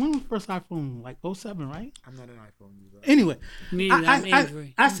something. When was the first iPhone? Like 07, right? I'm not an iPhone user. Anyway,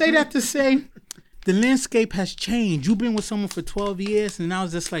 I'm I say that to say the landscape has changed. You've been with someone for 12 years, and now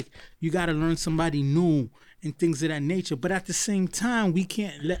it's just like you got to learn somebody new and things of that nature. But at the same time, we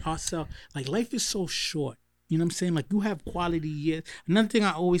can't let ourselves, like, life is so short. You know what I'm saying? Like, you have quality years. Another thing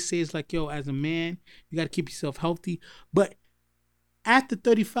I always say is like, yo, as a man, you got to keep yourself healthy. But after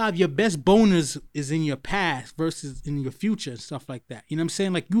 35, your best bonus is in your past versus in your future and stuff like that. You know what I'm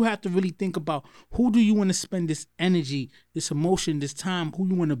saying? Like, you have to really think about who do you want to spend this energy, this emotion, this time, who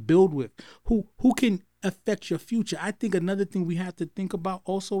you want to build with, who can affect your future. I think another thing we have to think about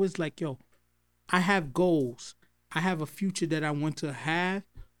also is like, yo, I have goals. I have a future that I want to have.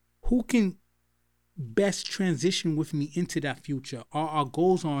 Who can best transition with me into that future? Our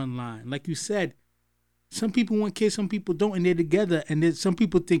goals are in line. Like you said, some people want kids, some people don't, and they're together. And then some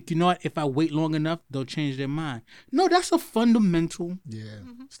people think, you know what, if I wait long enough, they'll change their mind. No, that's a fundamental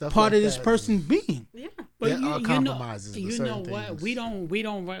Stuff part like of this that. person's being. Yeah. But compromises. you know what?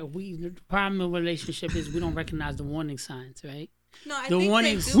 The problem in relationship is we don't recognize the warning signs, right? No, I The think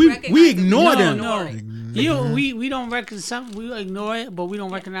warnings- they do we recognize ignore it. them. No. Mm-hmm. We don't recognize some. We ignore it, but we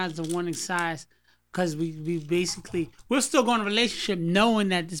don't recognize the warning signs because we basically we're still going to relationship knowing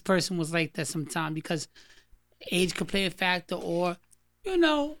that this person was like that sometime because age could play a factor, or you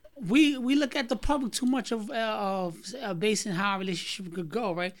know we look at the public too much of basing how a relationship could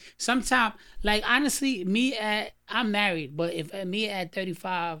go, right? Sometimes, like honestly, I'm married, but if me at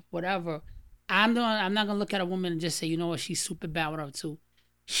 35, whatever. I'm not gonna look at a woman and just say, you know what, she's super bad, whatever too.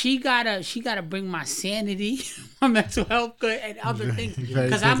 She gotta bring my sanity, my mental health good, and other things.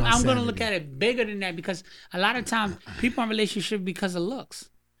 Because I'm gonna look at it bigger than that. Because a lot of times people in relationship because of looks,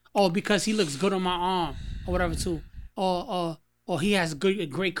 or because he looks good on my arm, or whatever too, or he has a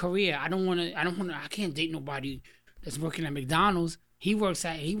great career. I can't date nobody that's working at McDonald's. He works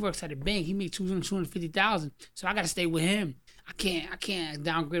at a bank. He makes $250,000, so I gotta stay with him. I can't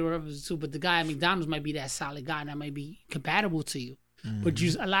downgrade whatever it's to, but the guy at McDonald's might be that solid guy that might be compatible to you. Mm-hmm. But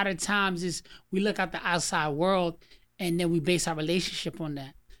a lot of times is we look at the outside world and then we base our relationship on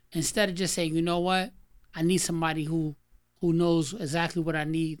that. Instead of just saying, you know what, I need somebody who knows exactly what I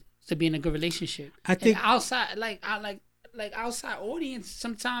need to be in a good relationship. I think and outside outside audience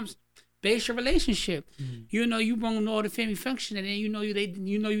sometimes base your relationship. Mm-hmm. You know, you won't know the family function, and then they know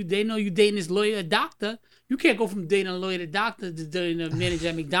you dating this lawyer or doctor. You can't go from dating a lawyer to doctor to dating a manager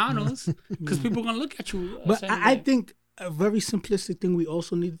at McDonald's because people are gonna look at you. But I think a very simplistic thing we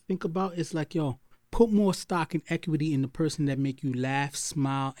also need to think about is like, yo, put more stock and equity in the person that make you laugh,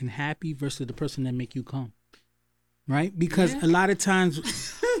 smile, and happy versus the person that make you come. Right? Because a lot of times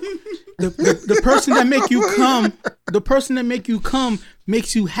the person that make you come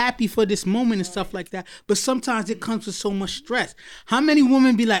makes you happy for this moment and stuff like that. But sometimes it comes with so much stress. How many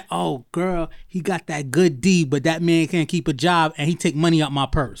women be like, oh girl, he got that good D, but that man can't keep a job and he take money out my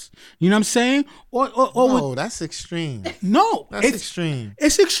purse. You know what I'm saying? No, that's extreme. No, it's extreme.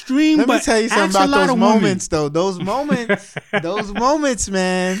 It's extreme. Let me tell you something about those moments, though. Those moments,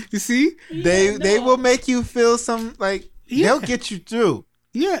 man. You see, they will make you feel some like they'll get you through.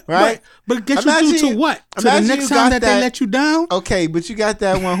 Yeah, right. But get you through to what? To the next time that they let you down? Okay, but you got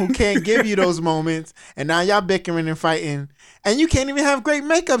that one who can't give you those moments, and now y'all bickering and fighting, and you can't even have great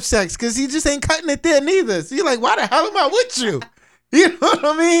makeup sex because he just ain't cutting it there neither. So you're like, why the hell am I with you? You know what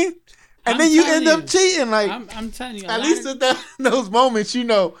I mean? And then you end up cheating. Like I'm telling you, at least at those moments, you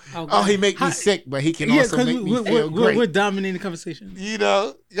know, he make me sick, but he can also make me feel great. We're dominating the conversation. You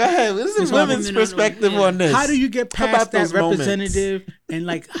know, go ahead. This is women's perspective on this. How do you get past that representative, and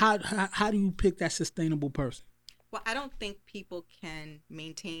like how do you pick that sustainable person? Well, I don't think people can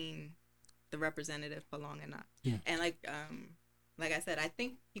maintain the representative for long enough. Yeah. And like I said, I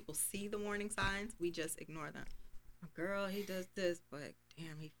think people see the warning signs. We just ignore them. Girl, he does this, but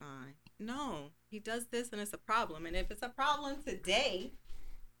damn, he fine. No, he does this and it's a problem. And if it's a problem today,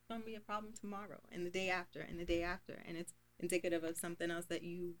 it's going to be a problem tomorrow and the day after and the day after. And it's indicative of something else that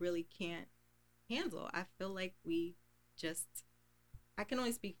you really can't handle. I feel like I can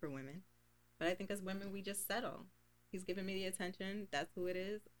only speak for women, but I think as women, we just settle. He's giving me the attention. That's who it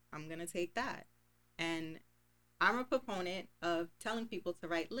is. I'm going to take that. And I'm a proponent of telling people to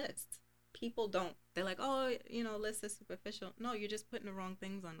write lists. People don't. They're like, oh, list is superficial. No, you're just putting the wrong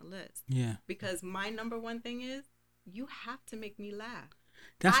things on the list. Yeah. Because my number one thing is you have to make me laugh.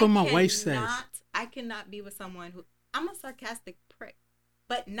 That's what my wife says. I cannot be with someone who, I'm a sarcastic prick,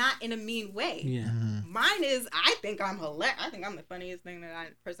 but not in a mean way. Yeah. Mm-hmm. Mine is, I think I'm hilarious. I think I'm the funniest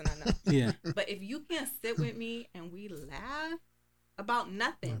person I know. Yeah. But if you can't sit with me and we laugh about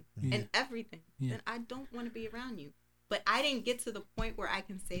nothing and everything, then I don't want to be around you. But I didn't get to the point where I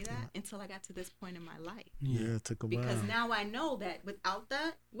can say that until I got to this point in my life. Yeah, it took a while. Because now I know that without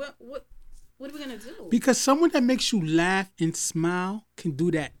that, what are we gonna do? Because someone that makes you laugh and smile can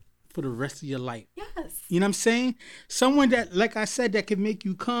do that for the rest of your life. Yes. You know what I'm saying? Someone that, like I said, that can make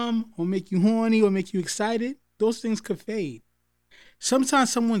you come or make you horny or make you excited, those things could fade.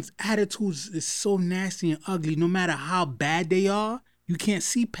 Sometimes someone's attitude is so nasty and ugly, no matter how bad they are, you can't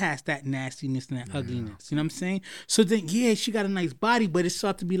see past that nastiness and that ugliness. You know what I'm saying? So then, yeah, she got a nice body, but it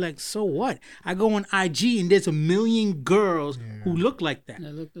starts to be like, so what? I go on IG and there's a million girls who look like that.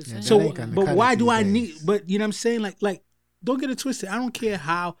 Look the same. So, but why do I need, but you know what I'm saying? Like, don't get it twisted. I don't care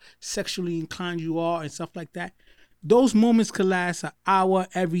how sexually inclined you are and stuff like that. Those moments could last an hour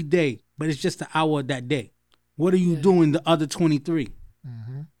every day, but it's just an hour that day. What are you doing the other 23?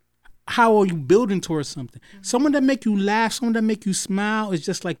 Mm-hmm. How are you building towards something? Someone that make you laugh, someone that make you smile is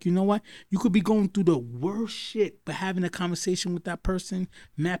just like, you know what? You could be going through the worst shit, but having a conversation with that person,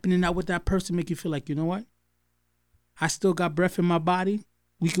 mapping it out with that person, make you feel like, you know what? I still got breath in my body.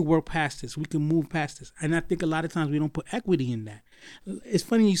 We can work past this. We can move past this. And I think a lot of times we don't put equity in that. It's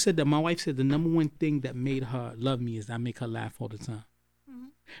funny you said that. My wife said the number one thing that made her love me is I make her laugh all the time. Mm-hmm.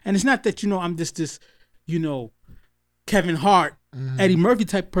 And it's not that, I'm just this, Kevin Hart, Eddie Murphy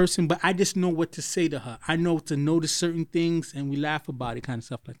type person, but I just know what to say to her. I know to notice certain things and we laugh about it, kind of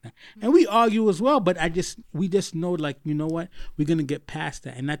stuff like that. And we argue as well, but we just know, like, you know what? We're going to get past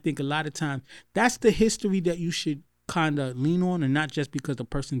that. And I think a lot of times that's the history that you should kind of lean on, and not just because the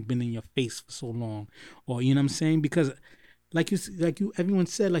person's been in your face for so long, or you know what I'm saying? Because like you everyone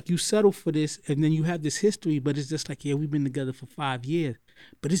said, like, you settle for this and then you have this history, but it's just like, yeah, we've been together for 5 years,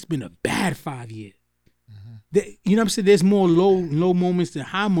 but it's been a bad 5 years. You know what I'm saying? There's more low moments than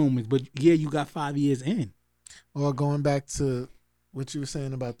high moments, but yeah, you got 5 years in. Or going back to what you were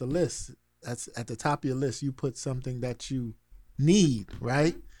saying about the list, that's at the top of your list. You put something that you need,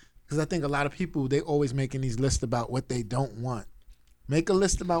 right? Because I think a lot of people, they always making these lists about what they don't want. Make a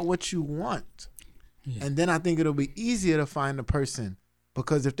list about what you want. Yeah. And then I think it'll be easier to find a person,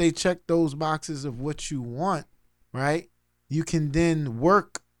 because if they check those boxes of what you want, right, you can then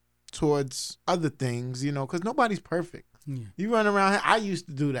work towards other things, because nobody's perfect. Yeah. You run around here, I used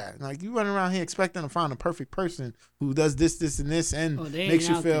to do that. Like, you run around here expecting to find a perfect person who does this, and this, and makes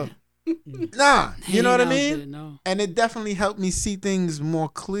you feel, nah, you know what I mean? There, no. And it definitely helped me see things more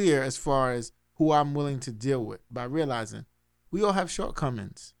clear as far as who I'm willing to deal with, by realizing we all have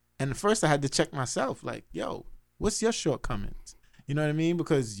shortcomings. And at first I had to check myself, like, yo, what's your shortcomings? You know what I mean?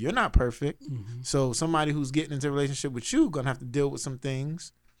 Because you're not perfect. Mm-hmm. So somebody who's getting into a relationship with you gonna have to deal with some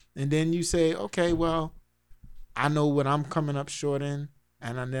things. And then you say, okay, well, I know what I'm coming up short in,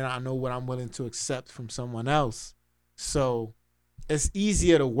 and then I know what I'm willing to accept from someone else. So it's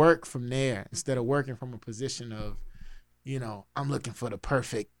easier to work from there instead of working from a position of, I'm looking for the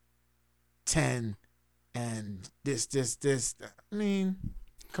perfect 10 and this. I mean,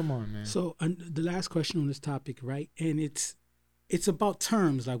 come on, man. So the last question on this topic, right? And it's about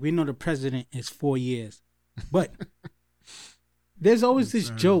terms. Like, we know the president is 4 years, but there's always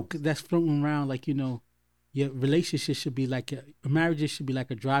this joke that's floating around, like, your relationship should be like a marriage should be like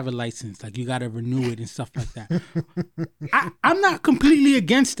a driver license, like you got to renew it and stuff like that. I'm not completely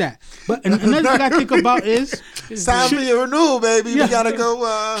against that, but another thing I think about is time for your renewal, baby. Yeah, we gotta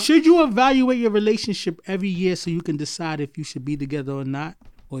go. Should you evaluate your relationship every year so you can decide if you should be together or not,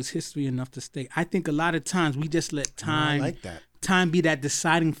 or is history enough to stay? I think a lot of times we just let time be that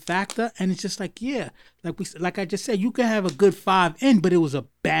deciding factor, and it's just like, like I just said, you could have a good 5 in, but it was a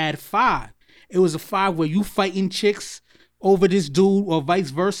bad 5. It was a 5 where you fighting chicks over this dude, or vice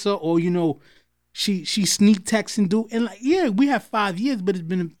versa, or she sneak texting dude, and like, we have 5 years, but it's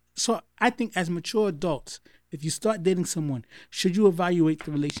been so. I think as mature adults, if you start dating someone, should you evaluate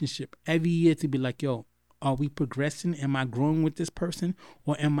the relationship every year to be like, yo, are we progressing? Am I growing with this person,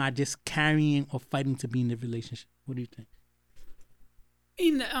 or am I just carrying or fighting to be in the relationship? What do you think?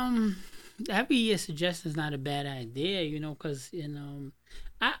 Every year suggestion is not a bad idea, because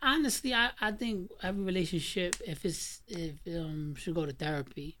I honestly think every relationship, if should go to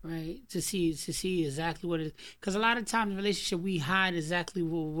therapy, right, to see exactly what it is, because a lot of times in relationship we hide exactly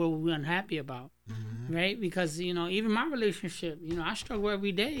what we're unhappy about, right? Because even my relationship, I struggle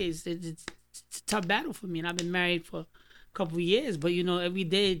every day. It's a tough battle for me, and I've been married for a couple of years, but every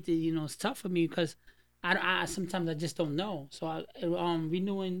day it's tough for me because I sometimes I just don't know. So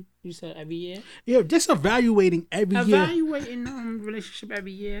renewing, you said every year? Yeah, just evaluating every year. Evaluating relationship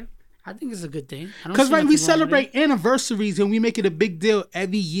every year. I think it's a good thing. Because we celebrate anniversaries and we make it a big deal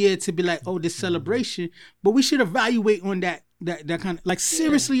every year to be like, oh, this celebration. But we should evaluate on that that kind of like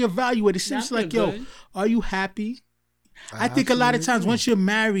seriously evaluate it. Seriously, like, yo, are you happy? I think a lot of times once you're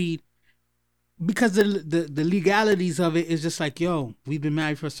married, because the legalities of it is just like, yo, we've been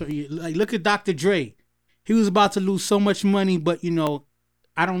married for a certain year. Like, look at Dr. Dre. He was about to lose so much money, but you know,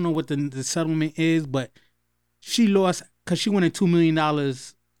 I don't know what the settlement is, but she lost because she wanted $2 million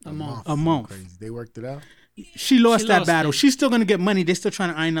a month. Crazy. They worked it out. She lost that battle. She's still gonna get money. They're still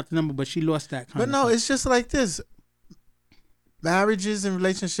trying to iron out the number, but she lost that. But no, it's just like this. Marriages and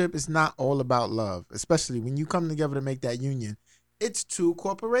relationship is not all about love, especially when you come together to make that union. It's two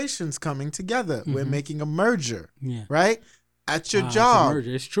corporations coming together. Mm-hmm. We're making a merger, right? At your job.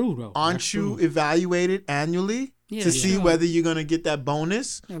 It's true, though. Aren't you evaluated annually to see whether you're going to get that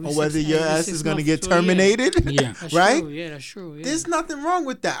bonus or whether your ass is going to get terminated? Yeah. That's right? True. Yeah, that's true. Yeah. There's nothing wrong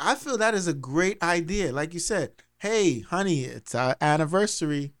with that. I feel that is a great idea. Like you said, hey, honey, it's our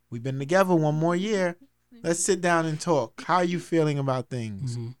anniversary. We've been together one more year. Let's sit down and talk. How are you feeling about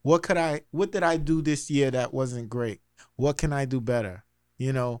things? Mm-hmm. What did I do this year that wasn't great? What can I do better?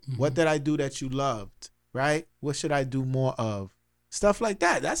 You know, what did I do that you loved? Right? What should I do more of? Stuff like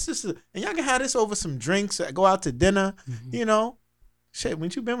that. That's just, and y'all can have this over some drinks, go out to dinner, you know. Shit,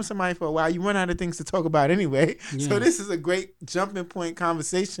 when you've been with somebody for a while, you run out of things to talk about anyway. Yeah. So this is a great jumping point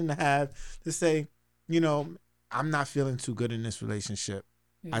conversation to have to say, you know, I'm not feeling too good in this relationship.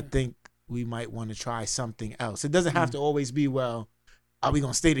 Yeah. I think we might want to try something else. It doesn't have to always be, well, are we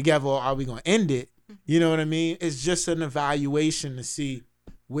going to stay together or are we going to end it? You know what I mean? It's just an evaluation to see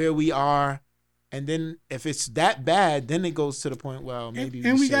where we are. And then if it's that bad, then it goes to the point, well, maybe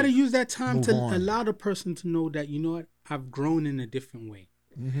we got to use that time to allow the person to know that, you know what, I've grown in a different way.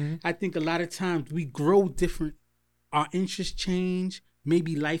 Mm-hmm. I think a lot of times we grow different. Our interests change.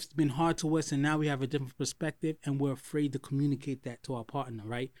 Maybe life's been hard to us and now we have a different perspective and we're afraid to communicate that to our partner,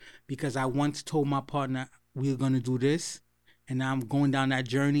 right? Because I once told my partner we were going to do this and now I'm going down that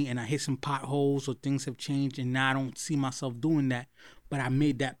journey and I hit some potholes or things have changed and now I don't see myself doing that. But I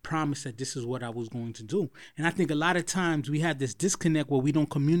made that promise that this is what I was going to do. And I think a lot of times we have this disconnect where we don't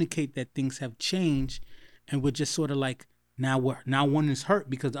communicate that things have changed and we're just sort of like, now one is hurt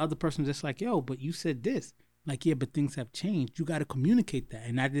because the other person's just like, yo, but you said this. Like, yeah, but things have changed. You got to communicate that.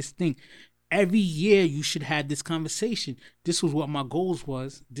 And I just think every year you should have this conversation. This was what my goals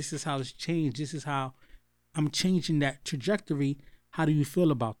was. This is how it's changed. This is how I'm changing that trajectory. How do you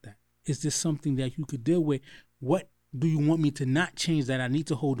feel about that? Is this something that you could deal with? What do you want me to not change that I need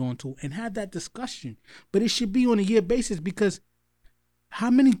to hold on to? And have that discussion. But it should be on a year basis because how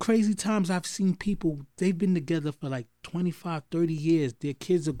many crazy times I've seen people, they've been together for like 25, 30 years. Their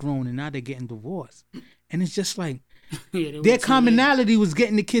kids are grown and now they're getting divorced. And it's just like, their commonality was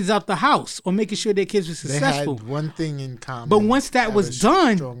getting the kids out the house or making sure their kids were successful. They had one thing in common. But once that was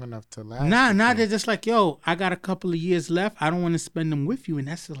done, strong enough to last. Now they're just like, yo, I got a couple of years left. I don't want to spend them with you. And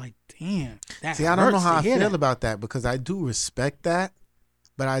that's like, damn. See, I don't know how I feel about that because I do respect that,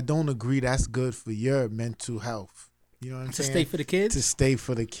 but I don't agree that's good for your mental health. You know what I'm saying? To stay for the kids? To stay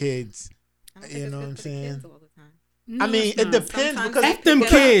for the kids. You know what I'm saying? No, I mean, it depends because F them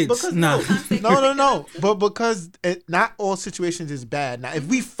kids. No. But because not all situations is bad. Now, if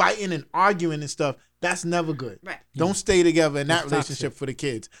we fighting and arguing and stuff, that's never good. Right. Don't stay together in that relationship for the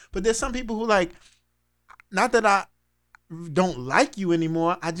kids. But there's some people who like, not that I don't like you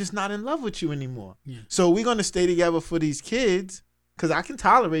anymore, I just not in love with you anymore. Yeah. So we're gonna stay together for these kids because I can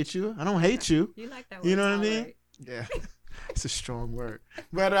tolerate you. I don't hate you. You like that word? You know what I mean? Yeah, it's a strong word.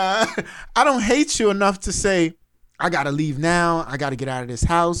 But I don't hate you enough to say, I got to leave now. I got to get out of this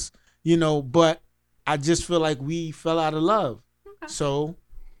house, you know, but I just feel like we fell out of love. Okay. So,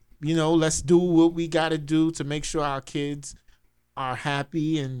 you know, let's do what we got to do to make sure our kids are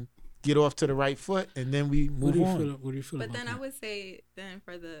happy and get off to the right foot. And then we move on. What do you feel But about then that? I would say then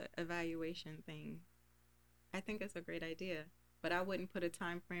for the evaluation thing, I think it's a great idea, but I wouldn't put a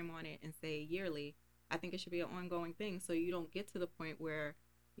time frame on it and say yearly. I think it should be an ongoing thing so you don't get to the point where,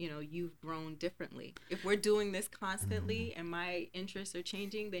 you know, you've grown differently. If we're doing this constantly and my interests are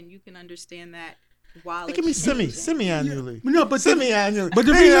changing, then you can understand that while it can be semi-annually. No, but semi-annually. But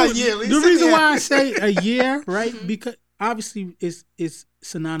the reason why I say a year, right? Mm-hmm. Because obviously it's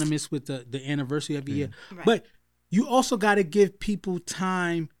synonymous with the anniversary of the year. Right. But you also got to give people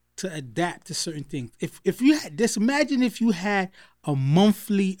time to adapt to certain things. If you had this, imagine if you had a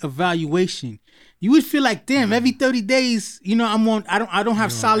monthly evaluation, you would feel like, damn, every 30 days, you know, I don't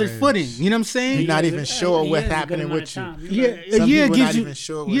have solid footing. You know what I'm saying? You're not even sure what's happening with you. Yeah, a year gives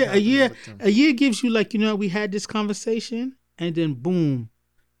you. Yeah, a year gives you like, you know, we had this conversation, and then boom,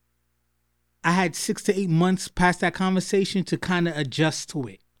 I had 6 to 8 months past that conversation to kind of adjust to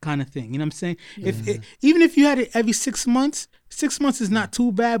it. kind of thing. You know what I'm saying? Even if you had it every 6 months, 6 months is not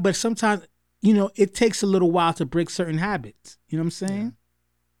too bad, but sometimes, you know, it takes a little while to break certain habits. You know what I'm saying?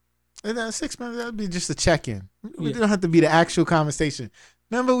 And then 6 months, that'd be just a check-in. It don't have to be the actual conversation.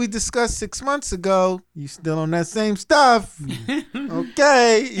 Remember we discussed 6 months ago, you still on that same stuff.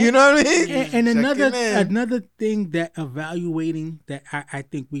 Okay. You know what I mean? And another thing that evaluating that I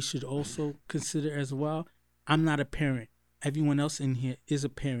think we should also consider as well, I'm not a parent. Everyone else in here is a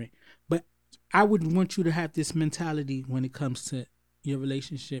parent. But I would want you to have this mentality when it comes to your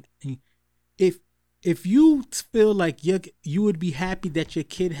relationship. And if you feel like you would be happy that your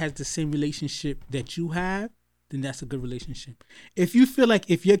kid has the same relationship that you have, then that's a good relationship. If you feel like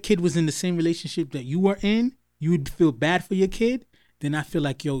if your kid was in the same relationship that you were in, you would feel bad for your kid, then I feel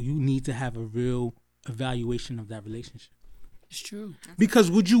like, you need to have a real evaluation of that relationship. It's true. Because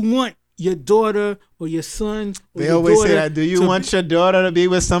would you want your daughter or your son or they your always daughter say that. Do you want your daughter to be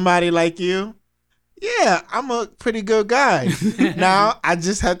with somebody like you? Yeah, I'm a pretty good guy. Now, I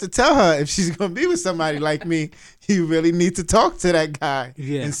just have to tell her if she's going to be with somebody like me, you really need to talk to that guy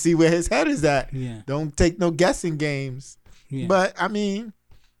and see where his head is at. Yeah. Don't take no guessing games. Yeah. But, I mean,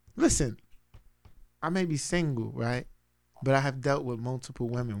 listen, I may be single, right? But I have dealt with multiple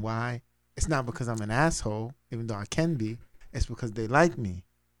women. Why? It's not because I'm an asshole, even though I can be. It's because they like me,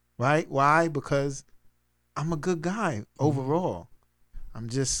 right? Why? Because I'm a good guy overall. I'm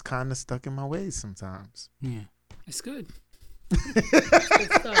just kind of stuck in my ways sometimes. Yeah. It's good.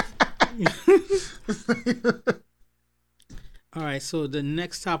 All right, so the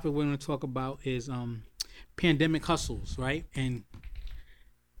next topic we're going to talk about is pandemic hustles, right? And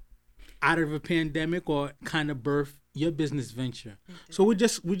out of a pandemic or kind of birth your business venture. Mm-hmm. So we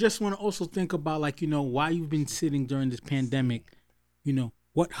just want to also think about, like, why you've been sitting during this pandemic,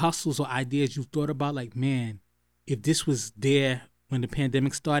 what hustles or ideas you've thought about, like, man, if this was there when the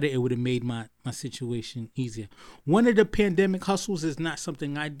pandemic started, it would have made my situation easier. One of the pandemic hustles is not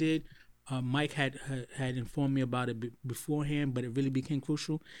something I did. Mike had informed me about it beforehand, but it really became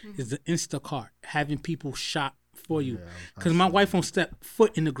crucial. Is the Instacart, having people shop for you. Because my wife won't step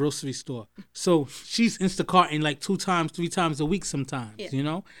foot in the grocery store. So she's Instacarting like 2 times, 3 times a week sometimes,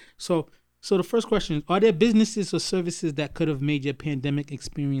 So the first question, are there businesses or services that could have made your pandemic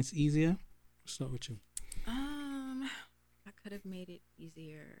experience easier? We'll start with you. Could have made it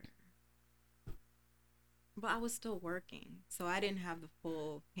easier, but I was still working, so I didn't have the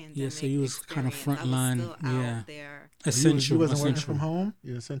full pandemic. Yeah, so you was kind of front line. Out there. Essential. You wasn't working from home.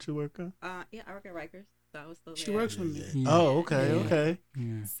 You're an essential worker. Yeah, I work at Rikers, so I was still there. She works with me. Yeah. Oh, okay.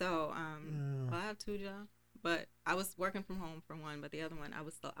 Yeah. So, well, I have 2 jobs, but I was working from home for one, but the other one I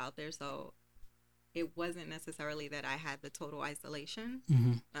was still out there, so it wasn't necessarily that I had the total isolation.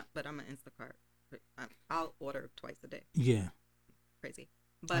 Mm-hmm. But I'm an Instacart. I'll order twice a day. Yeah. Crazy.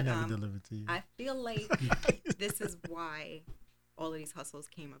 But I never delivered to you. I feel like this is why all of these hustles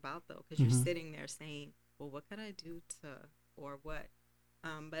came about, though, because you're sitting there saying, well, what could I do or what?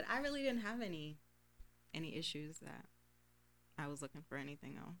 But I really didn't have any issues that I was looking for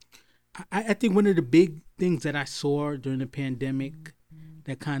anything else. I think one of the big things that I saw during the pandemic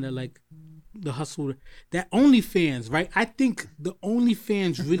that kind of like the hustle, that OnlyFans, right? I think the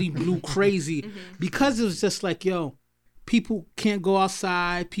OnlyFans really blew crazy because it was just like, people can't go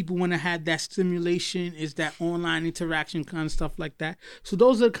outside. People want to have that stimulation. It's that online interaction kind of stuff like that. So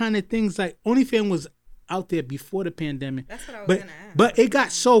those are the kind of things, like OnlyFans was out there before the pandemic. That's what I was going to ask. But it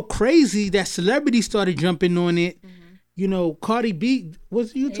got so crazy that celebrities started jumping on it. Cardi B,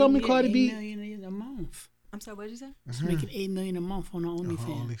 told me Cardi B? $8 million a month. I'm sorry, what did you say? She's making $8 million a month on her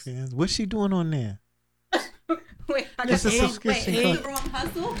OnlyFans. What's she doing on there? Wait, it's a subscription. The wrong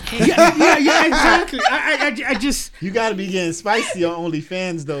hustle? Yeah, exactly. I just. You got to be getting spicy on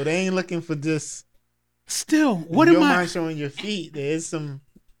OnlyFans, though. They ain't looking for just. Still, what am I? You don't mind showing your feet. There's some.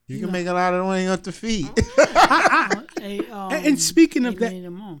 You can make a lot of money off the feet. And speaking of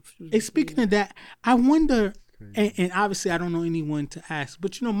that, I wonder. And obviously, I don't know anyone to ask,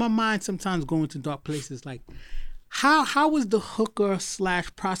 but my mind sometimes go into dark places. Like, how was the hooker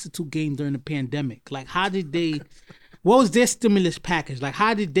 / prostitute game during the pandemic? Like, what was their stimulus package? Like,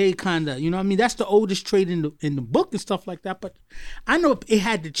 how did they kind of, that's the oldest trade in the book and stuff like that. But I know it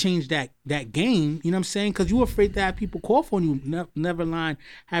had to change that game. You know what I'm saying? Because you were afraid to have people call for you. Never mind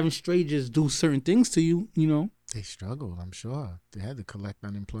having strangers do certain things to you. They struggled. I'm sure they had to collect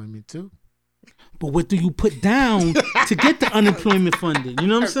unemployment too. But what do you put down to get the unemployment funding? You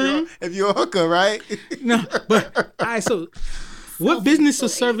know what I'm saying? If you're a hooker, right? No, but all right. So, what business or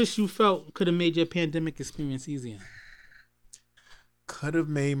service you felt could have made your pandemic experience easier? Could have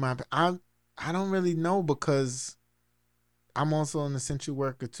made I don't really know, because I'm also an essential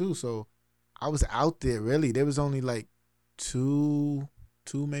worker too, so I was out there really. There was only like two,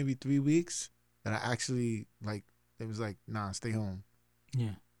 maybe 3 weeks that I actually like. It was like, nah, stay home.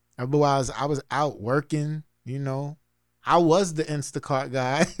 Yeah. Otherwise, I was out working. You know, I was the Instacart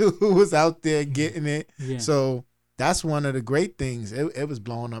guy who was out there getting it. Yeah. So that's one of the great things. It was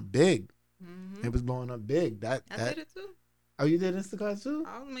blowing up big. Mm-hmm. It was blowing up big. I did it too. Oh, you did Instacart too?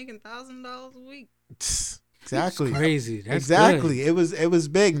 I was making $1,000 a week. Exactly. That's crazy. That's exactly. Good. It was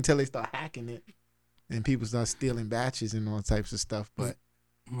big until they start hacking it, and people start stealing batches and all types of stuff. But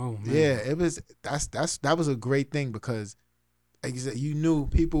yeah, it was that was a great thing because, like you said, you knew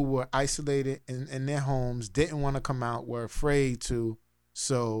people were isolated in their homes, didn't want to come out, were afraid to.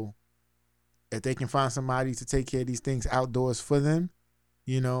 So if they can find somebody to take care of these things outdoors for them,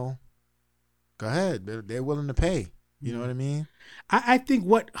 you know, go ahead. They're willing to pay. You know what I mean? I think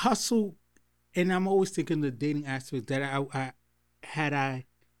what hustle, and I'm always thinking the dating aspect that I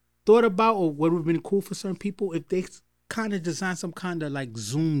thought about, or what would have been cool for certain people if they kind of design some kind of like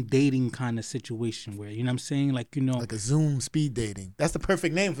Zoom dating kind of situation where, you know what I'm saying? Like, you know. Like a Zoom speed dating. That's the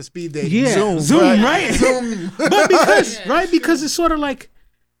perfect name for speed dating. Yeah. Zoom, right? Zoom. But because it's sort of like,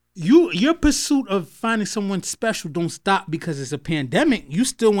 your pursuit of finding someone special don't stop because it's a pandemic. You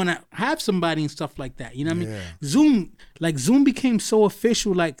still want to have somebody and stuff like that. You know what I mean? Zoom became so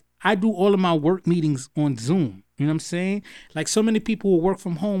official. Like, I do all of my work meetings on Zoom. You know what I'm saying? Like, so many people will work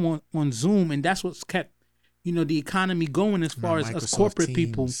from home on Zoom, and that's what's kept, you know, the economy going as far as us corporate Teams.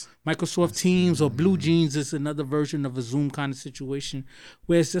 People. Microsoft Teams or Blue Jeans is another version of a Zoom kind of situation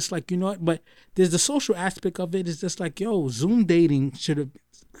where it's just like, you know what? But there's the social aspect of it. It's just like, yo, Zoom dating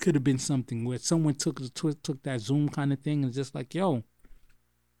could have been something where someone took that Zoom kind of thing and just like, yo,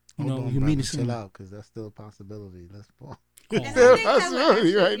 you know, you meet chill out because that's still a possibility. Let's go. It's still a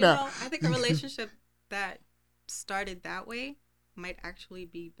possibility right now. I think a relationship that started that way might actually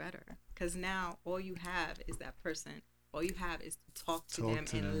be better because now all you have is that person. All you have is to talk to them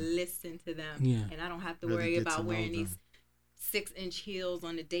and listen to them. Yeah. And I don't have to worry about wearing these 6-inch heels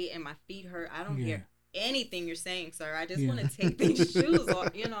on the date and my feet hurt. I don't hear anything you're saying, sir. I just want to take these shoes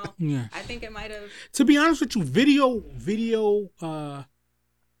off, you know. Yeah. I think it might have. To be honest with you, video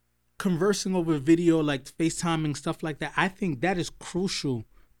conversing over video, like FaceTiming, stuff like that, I think that is crucial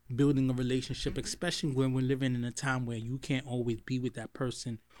building a relationship, especially when we're living in a time where you can't always be with that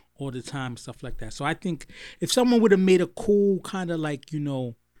person all the time, stuff like that. So I think if someone would have made a cool kind of like, you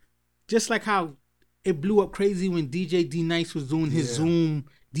know, just like how it blew up crazy when DJ D-Nice was doing his Zoom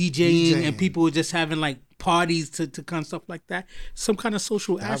DJing and people were just having like parties to kind of stuff like that. Some kind of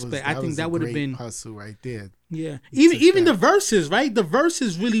social aspect. I think that would have been hustle right there. Yeah. Even the verses, right? The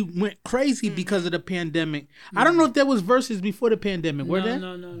verses really went crazy because of the pandemic. I don't know if there was verses before the pandemic. Were there?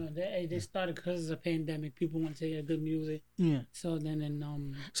 No. They started because of the pandemic. People want to hear good music. Yeah. So then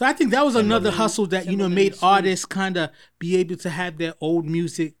So I think that was another hustle that, you know, made artists kind of be able to have their old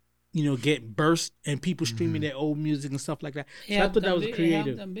music, you know, get burst and people streaming their old music and stuff like that. So I thought that was creative. It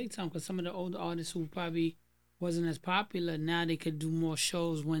helped them big time because some of the older artists who probably wasn't as popular, now they could do more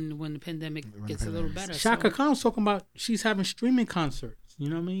shows when the pandemic gets a little better. Shaka Khan was talking about she's having streaming concerts. You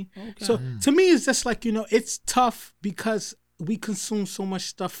know what I mean? Okay. So to me, it's just like, you know, it's tough because we consume so much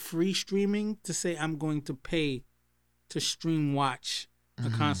stuff free streaming to say I'm going to pay to stream watch a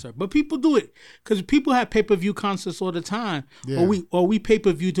concert, but people do it because people have pay-per-view concerts all the time, or we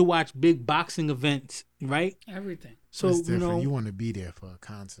pay-per-view to watch big boxing events, right? Everything. So you know, you want to be there for a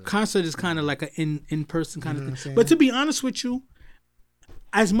concert. Concert is kind of like an in-person kind of thing. But to be honest with you,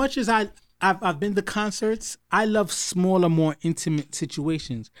 as much as I've been to concerts, I love smaller, more intimate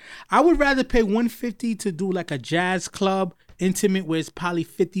situations. I would rather pay $150 to do like a jazz club intimate where it's probably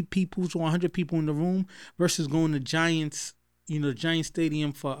 50 people or 100 people in the room versus going to Giants. You know, Giant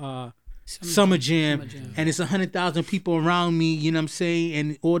Stadium for Summer Jam, and it's 100,000 people around me, you know what I'm saying,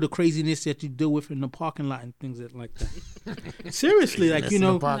 and all the craziness that you deal with in the parking lot and things like that. Seriously, like, you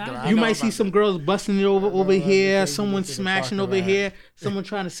know, you might see some girls busting it over here, someone smashing over here, someone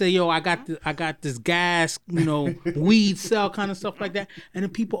trying to say, yo, I got this gas, you know, weed sell kind of stuff like that, and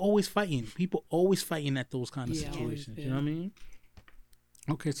then people always fighting at those kind of situations, you know what I mean?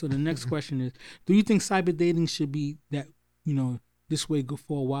 Okay, so the next question is, do you think cyber dating should be that, you know, this way go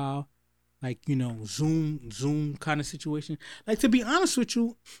for a while, like, you know, Zoom kind of situation? Like, to be honest with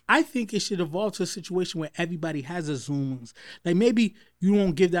you, I think it should evolve to a situation where everybody has a Zoom. Like, maybe you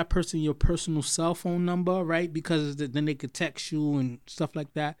won't give that person your personal cell phone number, right? Because then they could text you and stuff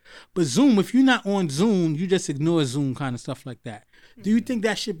like that. But Zoom, if you're not on Zoom, you just ignore Zoom kind of stuff like that. Do you think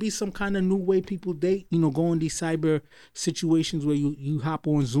that should be some kind of new way people date? You know, go in these cyber situations where you hop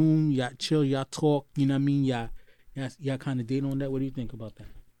on Zoom, y'all chill, y'all talk, you know what I mean? Y'all kind of date on that. What do you think about that?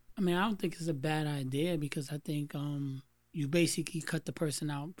 I mean, I don't think it's a bad idea because I think you basically cut the person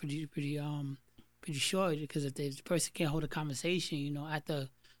out pretty short, because if the person can't hold a conversation, you know, after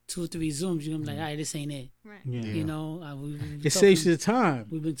 2 or 3 Zooms, you're gonna be like, all right, this ain't it. Right. Yeah. You know, it saves you the time.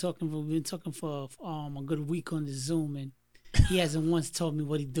 We've been talking for a good week on the Zoom, and he hasn't once told me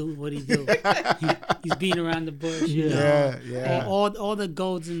what he do. He's beating around the bush. Yeah. All the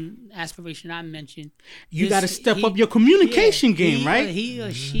goals and aspiration I mentioned. You got to step up your communication game, right? He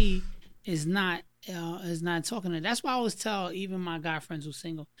or she is not talking to. That's why I always tell even my guy friends who's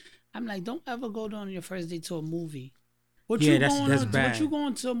single, I'm like, don't ever go on your first date to a movie. That's bad. What you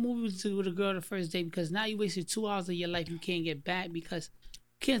going to a movie with a girl the first date, because now you wasted 2 hours of your life you can't get back because you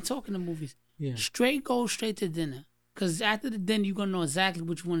can't talk in the movies. Yeah. Go straight to dinner. Because after the dinner, you're going to know exactly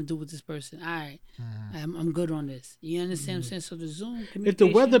what you want to do with this person. All right, I'm good on this. You understand what I'm saying? So the Zoom communication. If the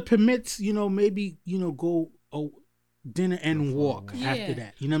weather permits, you know, maybe, you know, go dinner and walk after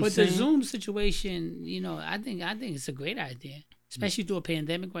that. You know what I'm saying? But the Zoom situation, you know, I think it's a great idea, especially through a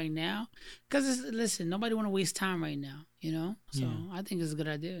pandemic right now. Because, listen, nobody want to waste time right now, you know? So I think it's a good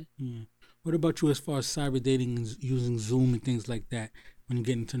idea. Yeah. What about you as far as cyber dating and using Zoom and things like that when you're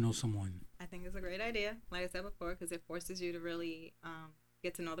getting to know someone? I think it's a great idea, like I said before, because it forces you to really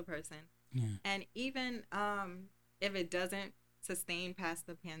get to know the person. Yeah. And even if it doesn't sustain past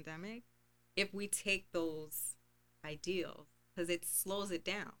the pandemic, if we take those ideals, because it slows it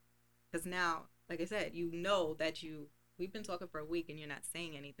down. Because now, like I said, you know that we've been talking for a week and you're not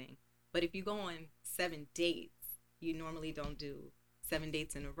saying anything. But if you go on 7 dates, you normally don't do 7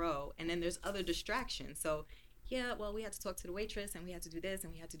 dates in a row. And then there's other distractions. So yeah, well, we had to talk to the waitress and we had to do this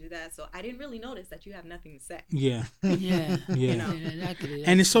and we had to do that. So I didn't really notice that you have nothing to say. Yeah. Yeah. You know?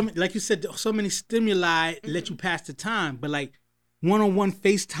 And it's so, like you said, so many stimuli let you pass the time. But like one-on-one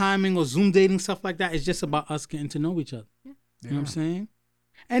FaceTiming or Zoom dating, stuff like that, it's just about us getting to know each other. Yeah. You know what I'm saying?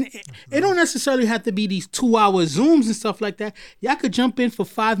 And it don't necessarily have to be these 2-hour Zooms and stuff like that. Y'all could jump in for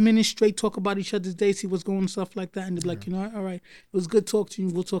 5 minutes straight, talk about each other's day, see what's going on, stuff like that. And they're like, you know, all right, it was good talking to you.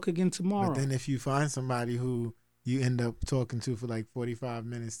 We'll talk again tomorrow. But then if you find somebody who you end up talking to for like 45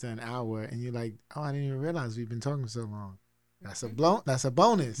 minutes to an hour and you're like, oh, I didn't even realize we've been talking so long. That's a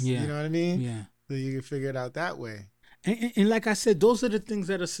bonus. Yeah. You know what I mean? Yeah. So you can figure it out that way. And like I said, those are the things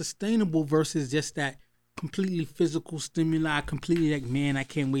that are sustainable versus just that completely physical stimuli, completely like, man, I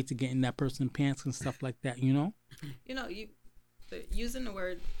can't wait to get in that person's pants and stuff like that, you know? You know, using the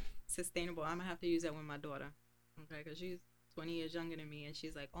word sustainable, I'm going to have to use that with my daughter, okay? Because she's 20 years younger than me, and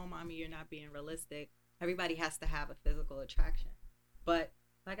she's like, oh, mommy, you're not being realistic. Everybody has to have a physical attraction. But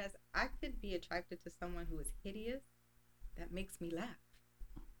like I said, I could be attracted to someone who is hideous. That makes me laugh.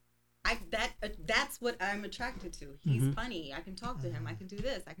 That's what I'm attracted to. He's funny. I can talk to him. I can do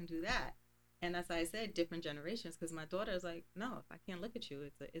this. I can do that. And that's why I said different generations, because my daughter is like, no, if I can't look at you,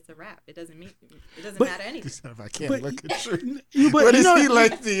 it's a wrap. It doesn't matter anything. If I can't look at you. What is he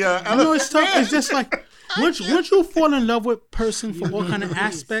like the? I know it's tough. It's just like once you fall in love with a person for all kind of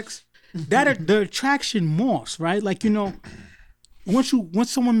aspects, that the attraction morphs, right? Like, you know,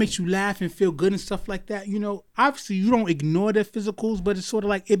 once someone makes you laugh and feel good and stuff like that, you know, obviously you don't ignore their physicals, but it's sort of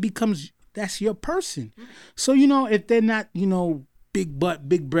like it becomes that's your person. So, you know, if they're not, you know, big butt,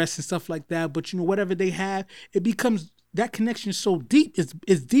 big breasts and stuff like that, but you know, whatever they have, it becomes that connection is so deep.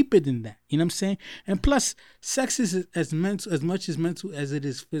 It's deeper than that. You know what I'm saying? And plus, sex is as much as mental as it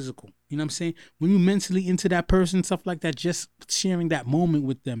is physical. You know what I'm saying? When you mentally into that person, stuff like that, just sharing that moment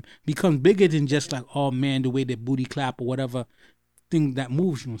with them becomes bigger than just like, oh man, the way they booty clap or whatever thing that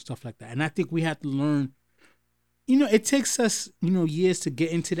moves you and stuff like that. And I think we have to learn. You know, it takes us, you know, years to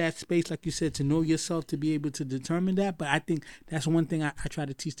get into that space, like you said, to know yourself, to be able to determine that. But I think that's one thing I try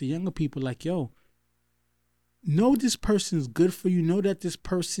to teach the younger people, like, yo, know this person's good for you. Know that this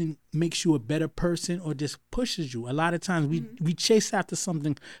person makes you a better person or just pushes you. A lot of times we chase after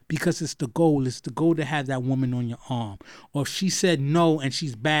something because it's the goal. It's the goal to have that woman on your arm. Or if she said no and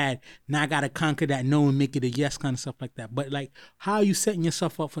she's bad, now I got to conquer that no and make it a yes, kind of stuff like that. But like, how are you setting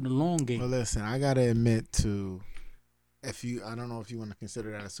yourself up for the long game? Well, listen, I got to admit to... I don't know if you want to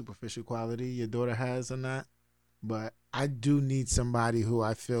consider that a superficial quality your daughter has or not, but I do need somebody who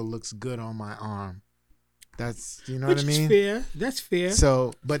I feel looks good on my arm. That's, you know what I mean? Fair. That's fair.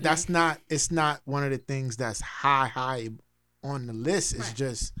 So, but it's not one of the things that's high on the list. It's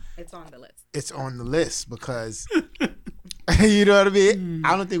just. It's on the list. It's on the list because, you know what I mean?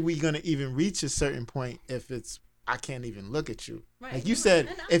 I don't think we're going to even reach a certain point if I can't even look at you. Right. Like you said,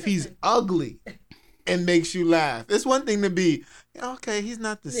 if he's ugly. and makes you laugh. It's one thing to be, okay, he's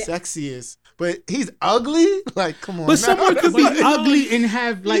not the sexiest, but he's ugly? Like, come on. But someone could be ugly and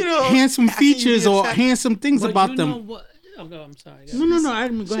have, like, handsome features or handsome things about them. Okay, I'm sorry. No. I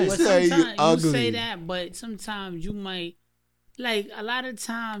didn't go ahead. Sometimes you say that, but sometimes you might, like, a lot of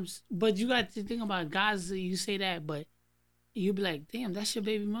times, but you got to think about guys, you say that, but you be like, damn, that's your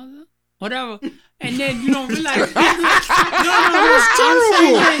baby mother? Whatever. And then you don't realize. That's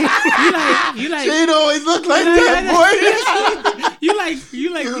terrible. You like. She always look like that, boy. You like,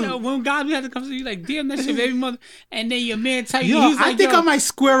 when God had to come to you, like, damn, that's your baby mother. And then your man tell you, he's like, I think I might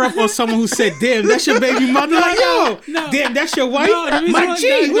square up on someone who said, damn, that's your baby mother. Like, damn, that's your wife?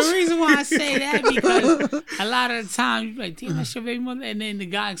 The reason why I say that, because a lot of the time, you be like, damn, that's your baby mother. And then the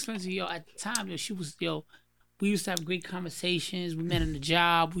guy explains to you, at the time, she was, we used to have great conversations. We met on the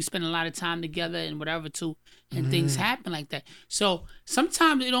job. We spent a lot of time together and whatever too. And things happen like that. So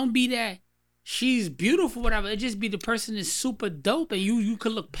sometimes it don't be that she's beautiful, whatever. It just be the person is super dope, and you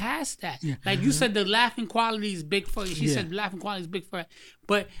could look past that. Yeah. Like you said, the laughing quality is big for you. She said the laughing quality is big for her.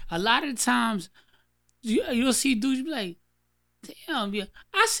 But a lot of times you'll see dudes, you be like, damn,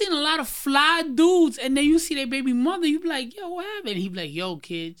 I seen a lot of fly dudes, and then you see their baby mother, you be like, yo, what happened? He be like, yo,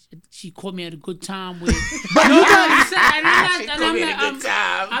 kid, she caught me at a good time with. But I'm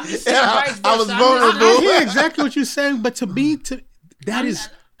just saying, I was vulnerable. I hear exactly what you're saying, but to me, that is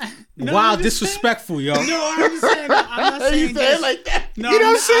disrespectful, yo. No, I'm just saying. I'm not saying this like that. No, you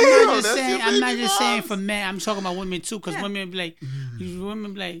know what I'm saying? I'm not just saying for men. I'm talking about women too, because women be like,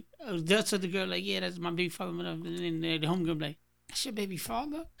 that's what the girl like, yeah, that's my baby father, and then the homegirl be like, that's your baby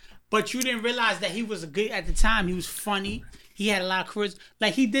father? But you didn't realize that he was at the time, he was funny. He had a lot of charisma.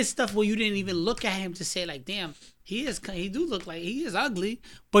 Like, he did stuff where you didn't even look at him to say, like, damn, he do look like he is ugly.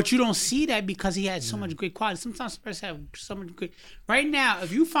 But you don't see that because he had so much great quality. Sometimes person have so much great. Right now,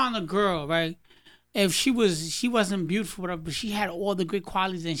 if you found a girl, right, if she wasn't beautiful, whatever, but she had all the great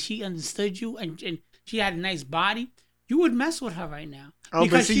qualities and she understood you and she had a nice body, you would mess with her right now. Oh,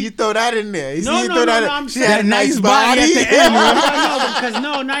 but see, you throw that in there. No, I'm saying that nice body at the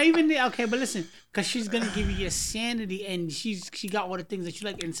end. Not even there. Okay, but listen, because she's gonna give you your sanity, and she got all the things that you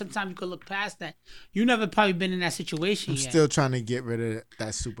like, and sometimes you could look past that. You never probably been in that situation yet. I'm still trying to get rid of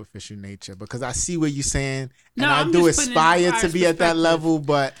that superficial nature, because I see what you're saying, and I do aspire to be at that level,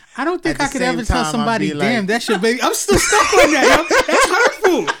 but I don't think I could ever tell somebody, damn, that's your baby. I'm still stuck on that. Yo. That's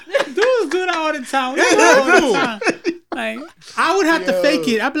hurtful. Dudes do that all the time. Like, I would have to fake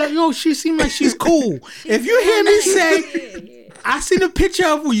it. I'd be like, yo, she seems like she's cool. If you hear me say, I seen a picture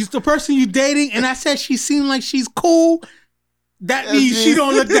of the person you dating, and I said she seemed like she's cool, that means she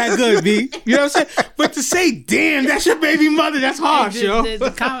don't look that good, B. You know what I'm saying? But to say, damn, that's your baby mother, that's harsh, yo.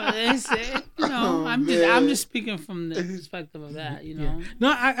 I'm just speaking from the perspective of that, you know. Yeah.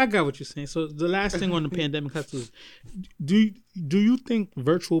 No, I got what you're saying. So the last thing on the pandemic has to is, do you think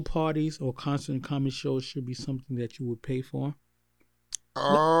virtual parties or concert and comedy shows should be something that you would pay for?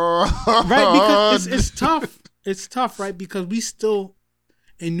 Right, because it's tough. It's tough, right? Because we still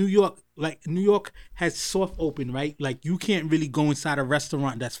in New York. Like, New York has soft open, right? Like, you can't really go inside a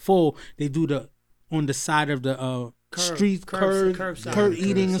restaurant that's full. They do on the side of the street curb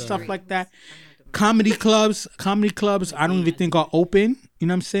eating and stuff like that. Comedy clubs, I don't even think are open. You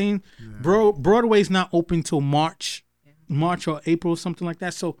know what I'm saying? Yeah. Broadway's not open till March or April, something like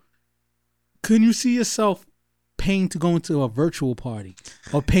that. So, can you see yourself paying to go into a virtual party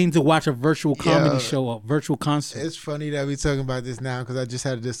or paying to watch a virtual comedy show or virtual concert? It's funny that we're talking about this now, because I just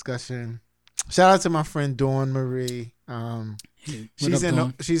had a discussion. Shout out to my friend Dawn Marie. She's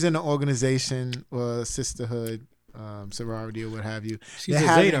in the organization or sisterhood, sorority or what have you. She's a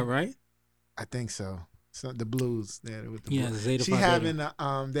Zeta, right? I think so. So the blues there with the blues. Zeta. She having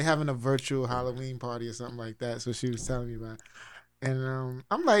they having a virtual Halloween party or something like that. So she was telling me about it. And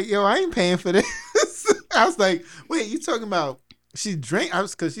I'm like, yo, I ain't paying for this. I was like, wait, you talking about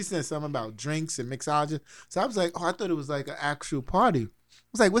because she said something about drinks and mixology. So I was like, oh, I thought it was like an actual party. I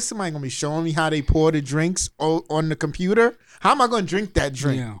was like, what's somebody gonna be showing me how they pour the drinks on the computer? How am I gonna drink that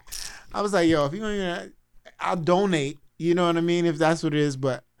drink? Yeah. I was like, yo, if you're gonna, I'll donate. You know what I mean? If that's what it is,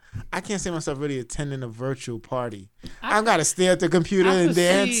 but I can't see myself really attending a virtual party. I've got to stare at the computer and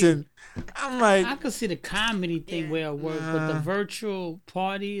dance, and I'm like, I could see the comedy thing where it works, but the virtual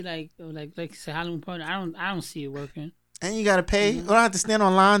party, like say Halloween party, I don't see it working. And you gotta pay. Mm-hmm. I have to stand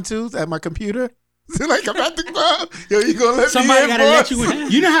online too at my computer. So like, I'm at the club. Yo, you gonna let somebody me in? Somebody gotta let you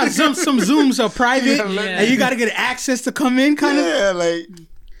in. You know how some Zooms are private, and you gotta get access to come in, kind of. Yeah, like.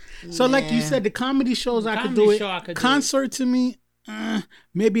 So like you said, the comedy shows I could do it. Concert to me,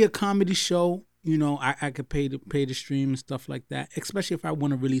 maybe a comedy show. You know, I could pay the stream and stuff like that. Especially if I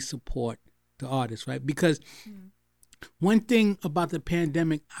want to really support the artist, right? Because one thing about the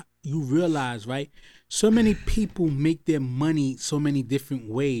pandemic, you realize, right? So many people make their money so many different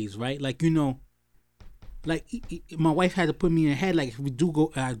ways, right? Like, like my wife had to put me in her head, like if we do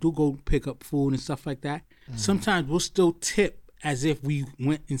go, I do go pick up food and stuff like that. Sometimes we'll still tip as if we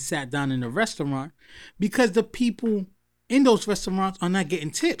went and sat down in a restaurant, because the people in those restaurants are not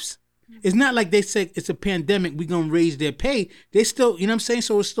getting tips. It's not like they say it's a pandemic, we're going to raise their pay. They still, you know what I'm saying?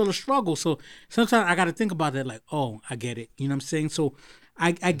 So it's still a struggle. So sometimes I got to think about that, like, oh, I get it. You know what I'm saying? So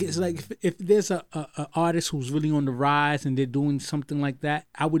I guess, like, if there's a artist who's really on the rise and they're doing something like that,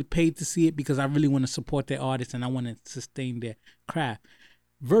 I would pay to see it, because I really want to support their artists and I want to sustain their craft.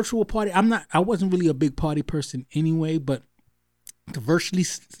 Virtual party, I wasn't really a big party person anyway, but to virtually,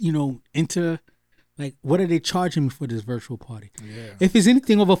 like, what are they charging me for this virtual party? Yeah. If it's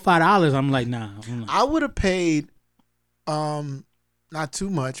anything over $5, I'm like, nah. I would have paid, not too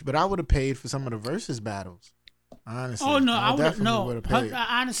much, but I would have paid for some of the versus battles. Honestly. Oh no, I would have paid.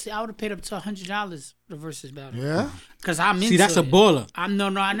 Honestly, I would have paid up to $100 for the versus battle. Yeah. Because I'm into. See, that's a baller.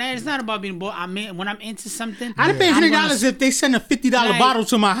 It's not about being a baller. I mean, when I'm into something, I'd pay $100 if they send a $50 bottle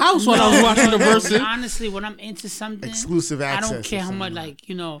to my house while I was watching the versus. Honestly, when I'm into something, exclusive access. I don't care how much,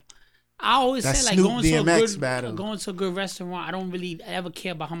 I always say, like, going to a good restaurant, I don't really ever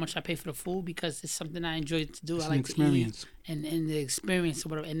care about how much I pay for the food, because it's something I enjoy to do. I like to eat and the experience or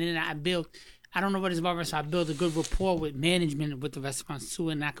whatever. And then I don't know what it's about, so I build a good rapport with management with the restaurants too,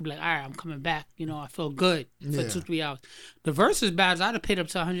 and I could be like, all right, I'm coming back. I feel good for 2-3 hours. The versus battles, I'd have paid up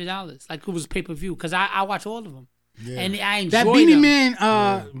to $100, like it was pay-per-view, because I watch all of them. Yeah. And I enjoy that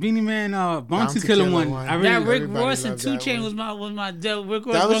Beanie Man, Bounty Killer one. That Rick Ross and 2 Chainz was my deal. Rick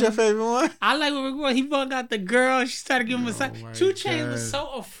Ross, that was your favorite one? I like Rick Ross. He brought out the girl. She started giving him a side. 2 Chainz was so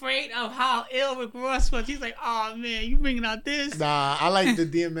afraid of how ill Rick Ross was. He's like, oh man, you bringing out this? Nah, I like the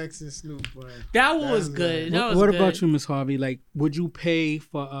DMX and Snoop one. That was good. What about you, Miss Harvey? Like, would you pay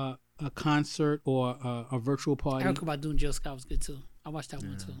for a concert or a virtual party? Erykah Badu, Jill Scott was good too. I watched that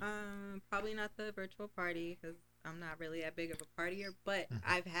one too. Probably not the virtual party, because I'm not really that big of a partier, but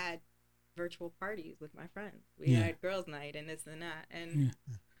I've had virtual parties with my friends. We had girls' night and this and that, and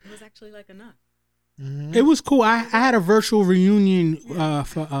it was actually like enough. Mm-hmm. It was cool. I had a virtual reunion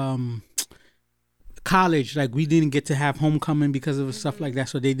for college. Like, we didn't get to have homecoming because of stuff like that,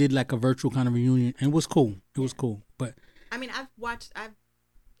 so they did like a virtual kind of reunion, and it was cool. It was cool. But I mean, I've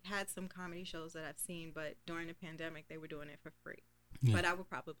had some comedy shows that I've seen, but during the pandemic, they were doing it for free. Yeah. But I would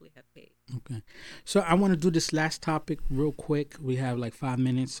probably have paid. Okay. So I want to do this last topic real quick. We have like 5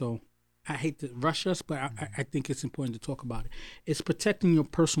 minutes, so I hate to rush us, but I think it's important to talk about it. It's protecting your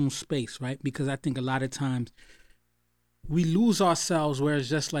personal space, right? Because I think a lot of times we lose ourselves, where it's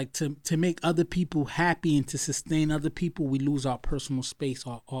just like to make other people happy and to sustain other people, we lose our personal space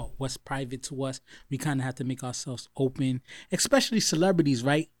or what's private to us. We kind of have to make ourselves open, especially celebrities,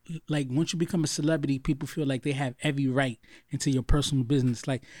 right? Like, once you become a celebrity, people feel like they have every right into your personal business.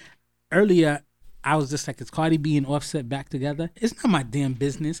 Like, earlier, I was just like, is Cardi B and Offset back together? It's not my damn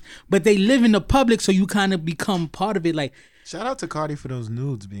business. But they live in the public, so you kind of become part of it. Like, shout out to Cardi for those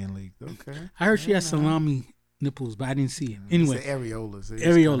nudes being leaked. Okay, I heard she has salami nipples, but I didn't see it. Anyway, it's the areolas.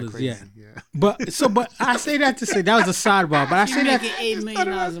 Areolas, yeah. But I say that to say that was a sidebar. But I say that $8 million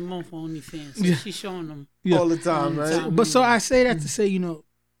a month for OnlyFans. So she's showing them all the time, right? But so I say that to say,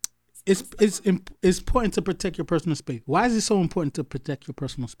 it's important to protect your personal space. Why is it so important to protect your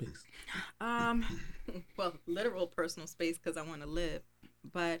personal space? Well, literal personal space, because I want to live,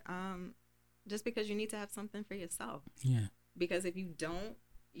 but just because you need to have something for yourself. Yeah. Because if you don't,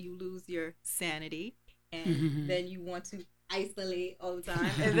 you lose your sanity. And then you want to isolate all the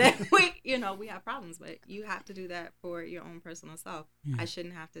time, and then we have problems. But you have to do that for your own personal self. Yeah. I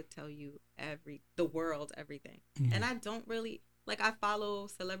shouldn't have to tell you the world everything. Yeah. And I don't really I follow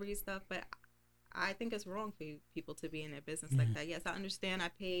celebrity stuff, but I think it's wrong for people to be in their business like that. Yes, I understand. I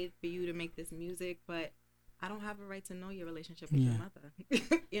paid for you to make this music, but I don't have a right to know your relationship with your mother.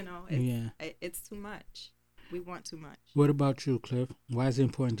 It's too much. We want too much. What about you, Cliff? Why is it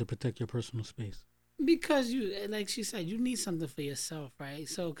important to protect your personal space? Because you, like she said, you need something for yourself, right?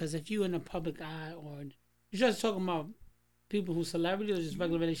 So, because if you in the public eye, or you're just talking about people who celebrities or just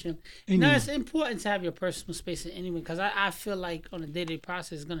regular relationship, it's important to have your personal space in anyway. Because I feel like on a day-to-day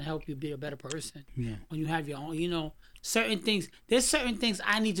process, it's gonna help you be a better person. Yeah. When you have your own, certain things. There's certain things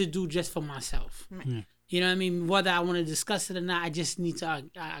I need to do just for myself. Yeah. You know what I mean? Whether I want to discuss it or not, I just need to.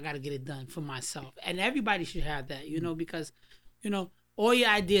 I got to get it done for myself, and everybody should have that. Because, all your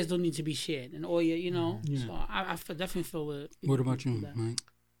ideas don't need to be shared, and all your, So I definitely feel with. What about you, Mike?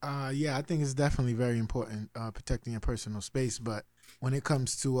 I think it's definitely very important protecting your personal space. But when it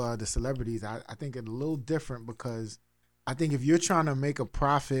comes to the celebrities, I think it's a little different because I think if you're trying to make a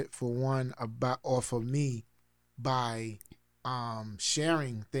profit for one about or for me by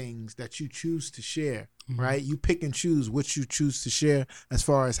sharing things that you choose to share, right? You pick and choose what you choose to share as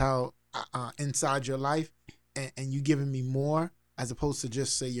far as how inside your life, and you giving me more as opposed to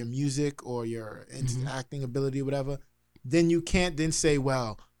just say your music or your acting ability or whatever. Then you can't then say,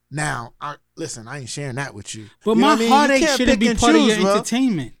 well, now I ain't sharing that with you. But you my heartache shouldn't be part of your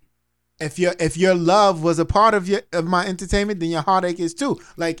entertainment. If your love was a part of my entertainment, then your heartache is too.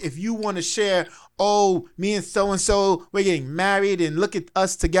 Like if you want to share, oh, me and so we're getting married and look at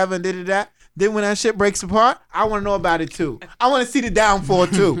us together and da. Then when that shit breaks apart, I want to know about it too. I want to see the downfall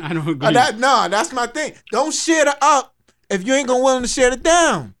too. I don't agree. That's my thing. Don't share the up if you ain't gonna willing to share the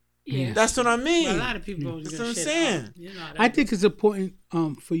down. Yeah, that's what I mean. Well, a lot of people. That's what I'm saying. I think it's important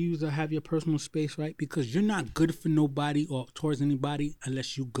for you to have your personal space, right? Because you're not good for nobody or towards anybody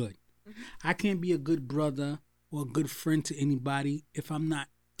unless you're good. I can't be a good brother or a good friend to anybody if I'm not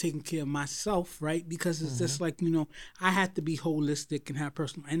taking care of myself, right? Because it's just like, I have to be holistic and have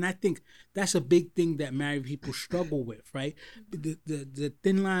personal. And I think that's a big thing that married people struggle with, right? The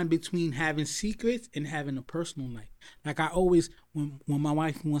thin line between having secrets and having a personal life. Like I always, when my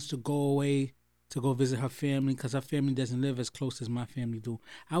wife wants to go away to go visit her family, because her family doesn't live as close as my family do,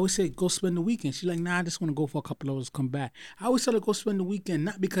 I always say, go spend the weekend. She's like, nah, I just want to go for a couple of hours, come back. I always tell her, go spend the weekend,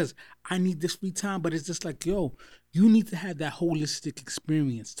 not because I need this free time, but it's just like, yo, you need to have that holistic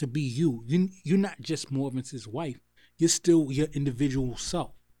experience to be you. You're not just Morven's wife. You're still your individual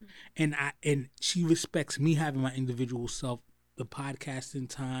self. And she respects me having my individual self, the podcasting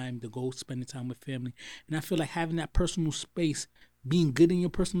time, the go spending time with family. And I feel like having that personal space, being good in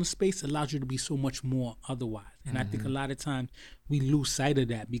your personal space allows you to be so much more otherwise. And I think a lot of times we lose sight of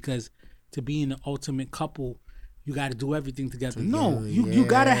that because to be in the ultimate couple, you got to do everything together. No, you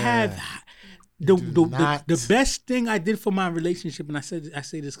got to have the best thing I did for my relationship, and I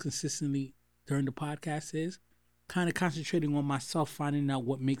say this consistently during the podcast, is kind of concentrating on myself, finding out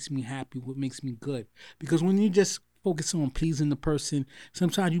what makes me happy, what makes me good. Because when you just focus on pleasing the person,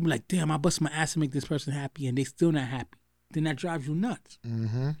 sometimes you be like, damn, I bust my ass to make this person happy, and they still not happy. Then that drives you nuts.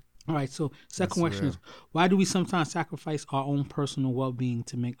 All right, so second question is, why do we sometimes sacrifice our own personal well-being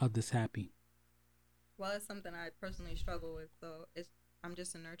to make others happy? Well, it's something I personally struggle with. So I'm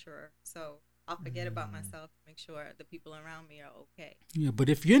just a nurturer. So I'll forget about myself to make sure the people around me are okay. Yeah, but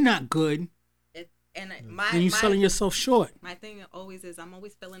if you're not good, then you're selling yourself short. My thing always is I'm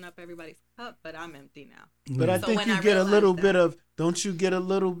always filling up everybody's cup, but I'm empty now. But I think you get a little bit of, don't you get a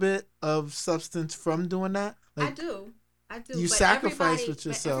little bit of substance from doing that? Like, I do. You sacrifice with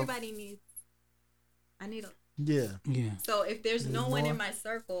yourself. Everybody needs. Yeah. So if there's no one in my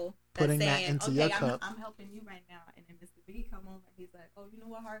circle that's putting saying, that into okay, your cup. I'm helping you right now, and then Mr. B come over, and he's like, oh, you know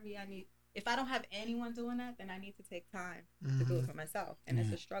what, Harvey, if I don't have anyone doing that, then I need to take time to do it for myself, and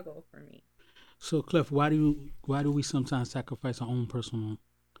it's a struggle for me. So Cliff, why do we sometimes sacrifice our own personal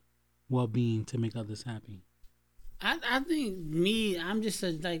well-being to make others happy? I think I'm just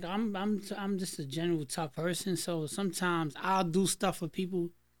a general tough person. So sometimes I'll do stuff for people.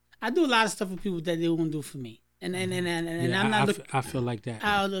 I do a lot of stuff for people that they won't do for me. And I'm not looking. I feel like that.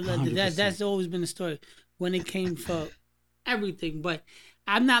 That's always been the story when it came for everything. But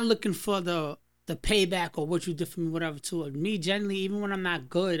I'm not looking for the payback or what you did for me, whatever. To me, generally, even when I'm not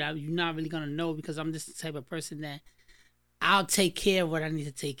good, you're not really gonna know because I'm just the type of person that I'll take care of what I need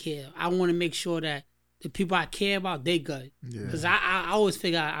to take care of. I want to make sure that the people I care about, they good. Because I always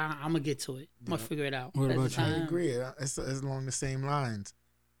figure I'm going to get to it. I'm going to figure it out. What about you? I agree. It's along the same lines.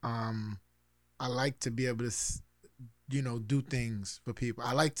 I like to be able to, do things for people.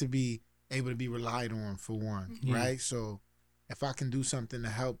 I like to be able to be relied on for one, right? So if I can do something to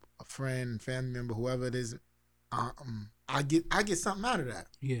help a friend, family member, whoever it is, I get something out of that.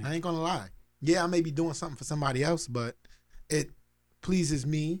 Yeah. I ain't going to lie. Yeah, I may be doing something for somebody else, but it pleases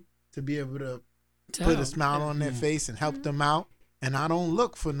me to be able to put a smile on their face and help them out. And I don't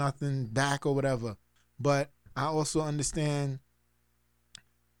look for nothing back or whatever. But I also understand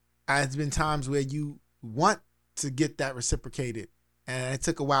there's been times where you want to get that reciprocated. And it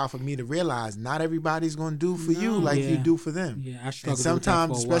took a while for me to realize not everybody's going to do for you like you do for them. Yeah, I struggle and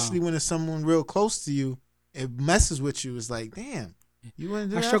sometimes, with that for a especially when it's someone real close to you, it messes with you. It's like, damn, you want to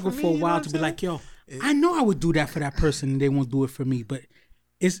do that struggled for a while to be like, yo, I know I would do that for that person and they won't do it for me. But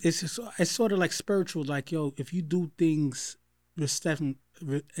it's sort of like spiritual. Like, yo, if you do things expecting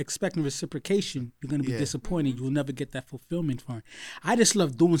reciprocation, you're going to be disappointed. You will never get that fulfillment from it. I just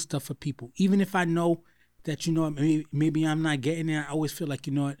love doing stuff for people. Even if I know that, maybe I'm not getting it, I always feel like,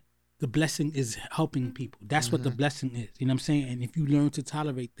 the blessing is helping people. That's what the blessing is. You know what I'm saying? And if you learn to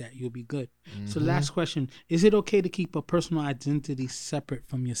tolerate that, you'll be good. So last question, is it okay to keep a personal identity separate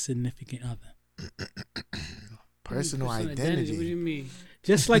from your significant other? Personal identity? What do you mean?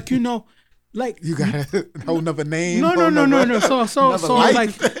 Just like, like you got a whole nother name? No. So life.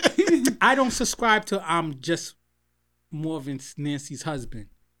 like, I don't subscribe to I'm just Marvin Nancy's husband.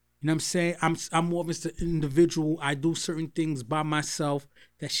 You know what I'm saying? I'm more of an individual. I do certain things by myself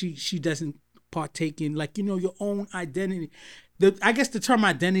that she doesn't partake in. Like, your own identity. I guess the term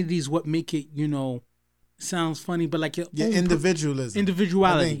identity is what make it, sounds funny, but like your own individualism.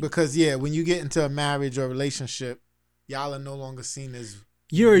 Individuality. I think because, when you get into a marriage or relationship, y'all are no longer seen as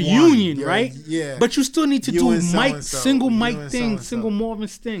you're a union, right? Yeah. But you still need to do single Mike things, single so.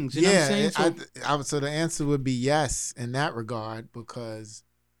 Marvin's things. You know what I'm saying? So the answer would be yes in that regard, because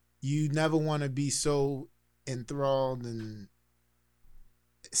you never want to be so enthralled and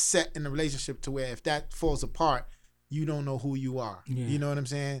set in a relationship to where if that falls apart, you don't know who you are. Yeah. You know what I'm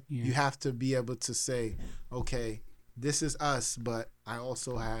saying? Yeah. You have to be able to say, okay, this is us, but I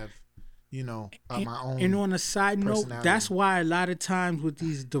also have, my own. And on a side note, that's why a lot of times with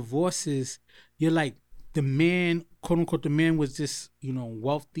these divorces, you're like, the man, quote unquote, the man was this,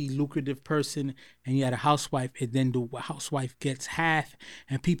 wealthy, lucrative person, and you had a housewife, and then the housewife gets half,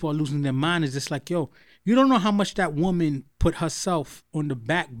 and people are losing their mind. It's just like, yo, you don't know how much that woman put herself on the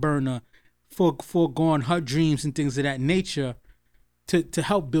back burner for foregoing her dreams and things of that nature to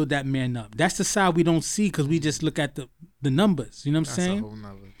help build that man up. That's the side we don't see because we just look at the numbers. You know what I'm saying? That's a whole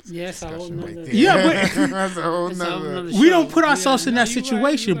nother Yes, a whole nother. Yeah, but that's a whole nother. We don't put ourselves in that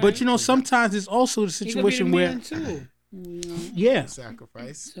situation. Right. But sometimes it's also the situation where yeah,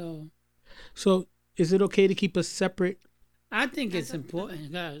 sacrifice. So is it okay to keep us separate? I think it's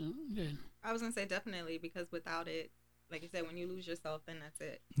important. I was gonna say definitely, because without it, like you said, when you lose yourself, then that's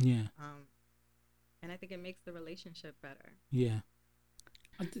it. Yeah. And I think it makes the relationship better. Yeah.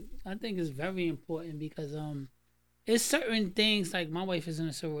 I think it's very important because it's certain things, like my wife is in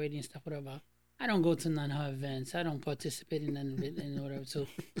a sorority and stuff, whatever. I don't go to none of her events. I don't participate in none of it and whatever. So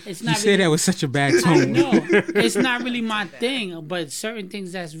it's not. You say that with such a bad tone. No, it's not really my thing. But certain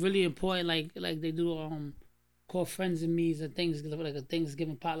things that's really important, like they do call friends and me's or things like a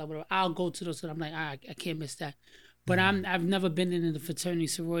Thanksgiving potluck, whatever. I'll go to those. So I'm like, I can't miss that. But I've never been in the fraternity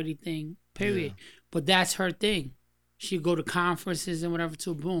sorority thing. Period. Yeah. But that's her thing. She go to conferences and whatever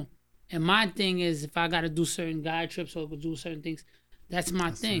too. Boom. And my thing is, if I got to do certain guy trips or do certain things, that's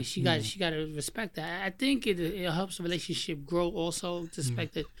my thing. She got to respect that. I think it helps the relationship grow also to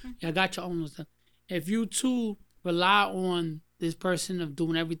respect that. I got your own stuff. If you two rely on this person of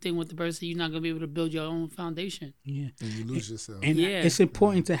doing everything with the person, you're not gonna be able to build your own foundation. Yeah, and you lose yourself. And it's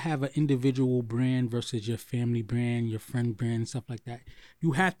important to have an individual brand versus your family brand, your friend brand, and stuff like that.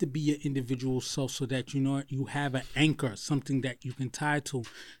 You have to be your individual self so that you have an anchor, something that you can tie to,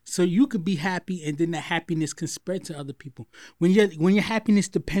 so you could be happy, and then the happiness can spread to other people. When your happiness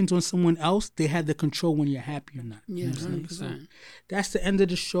depends on someone else, they have the control when you're happy or not. Yeah, 100%. So that's the end of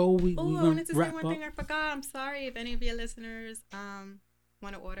the show. I wanted to say one thing I forgot. I'm sorry if any of your listeners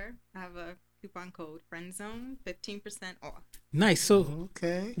want to order. I have a coupon code FRIENDZONE, 15% off. Nice. So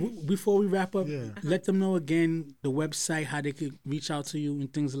okay, before we wrap up, let them know again the website, how they could reach out to you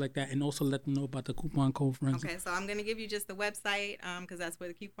and things like that, and also let them know about the coupon code FRIENDZONE. Okay, so I'm gonna give you just the website because that's where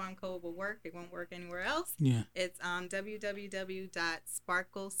the coupon code will work. It won't work anywhere else. Yeah, it's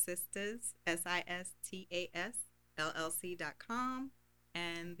www.sparklesisters SISTASLLC.com.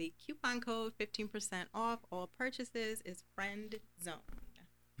 And the coupon code 15% off all purchases is FRIENDZONE.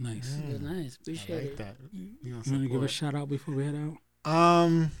 Nice. Nice. Appreciate it. That. You want to give a shout out before we head out?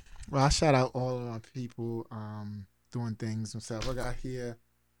 Well, I shout out all of my people doing things themselves. I got here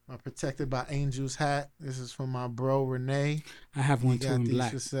my Protected by Angels hat. This is from my bro Renee. I have one too in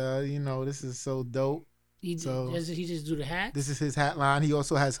black. This is so dope. He just do the hat? This is his hat line. He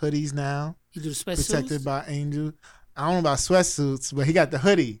also has hoodies now. He do the sweatsuits? Protected by Angels. I don't know about sweatsuits, but he got the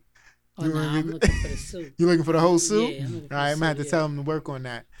hoodie. I'm looking for the suit. You looking for the whole suit? Yeah, I'm looking for all right, I'm gonna have to tell him to work on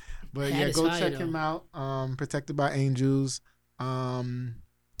that. But that go check him out. Protected by Angels.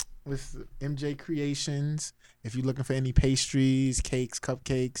 With MJ Creations. If you're looking for any pastries, cakes,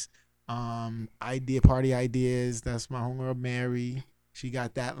 cupcakes, party ideas, that's my homegirl Mary. She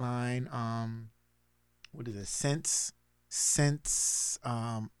got that line. What is it? Sense.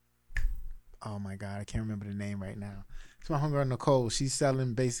 Oh my God, I can't remember the name right now. It's my homegirl Nicole. She's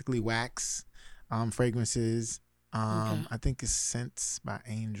selling basically wax, fragrances. I think it's Scents by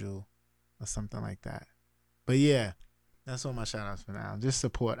Angel or something like that. But yeah, that's all my shout outs for now. Just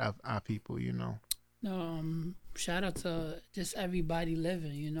support our people, Shout out to just everybody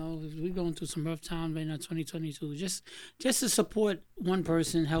living. You know, we're going through some rough times right now, 2022. Just to support one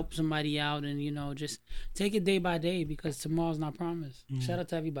person, help somebody out, and you know, just take it day by day because tomorrow's not promised. Shout out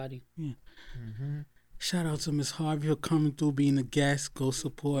to everybody. Yeah. Shout out to Miss Harvey for coming through, being a guest. Go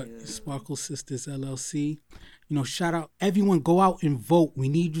support Sparkle Sisters LLC. You know, shout out everyone. Go out and vote. We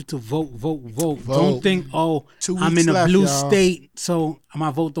need you to vote. Don't think, I'm in a blue state, so my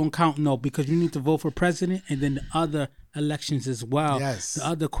vote don't count. No, because you need to vote for president and then the other elections as well. Yes. The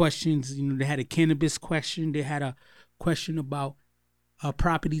other questions, you know, they had a cannabis question. They had a question about a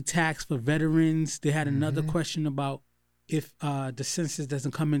property tax for veterans. They had another question about if the census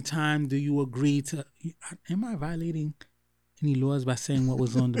doesn't come in time, do you agree to? Am I violating any laws by saying what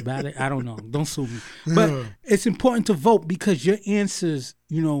was on the ballot? I don't know. Don't sue me. But it's important to vote because your answers,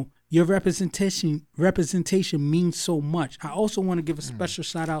 you know, your representation means so much. I also want to give a special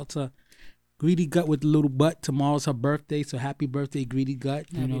shout out to Greedy Gut with the little butt. Tomorrow's her birthday, so happy birthday, Greedy Gut.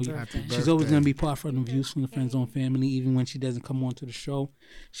 You know, she's always gonna be part of the Views from the Friend Zone family, even when she doesn't come on to the show.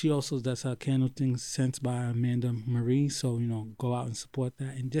 She also does her candle things sent by Amanda Marie. So, you know, go out and support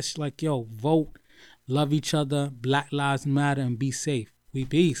that. And just like, vote, love each other, Black Lives Matter, and be safe. We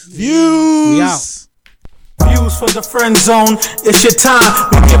peace. Views. We out. Views for the Friend Zone, it's your time.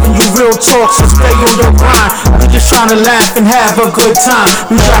 We're giving you real talk, so stay on your grind. We just trying to laugh and have a good time.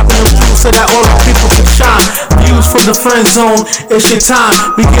 We dropping the juice so that all our people can shine. Views for the Friend Zone, it's your time.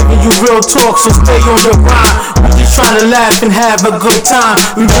 We giving you real talk, so stay on your grind. We just trying to laugh and have a good time.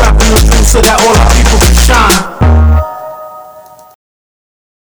 We dropping the juice so that all our people can shine.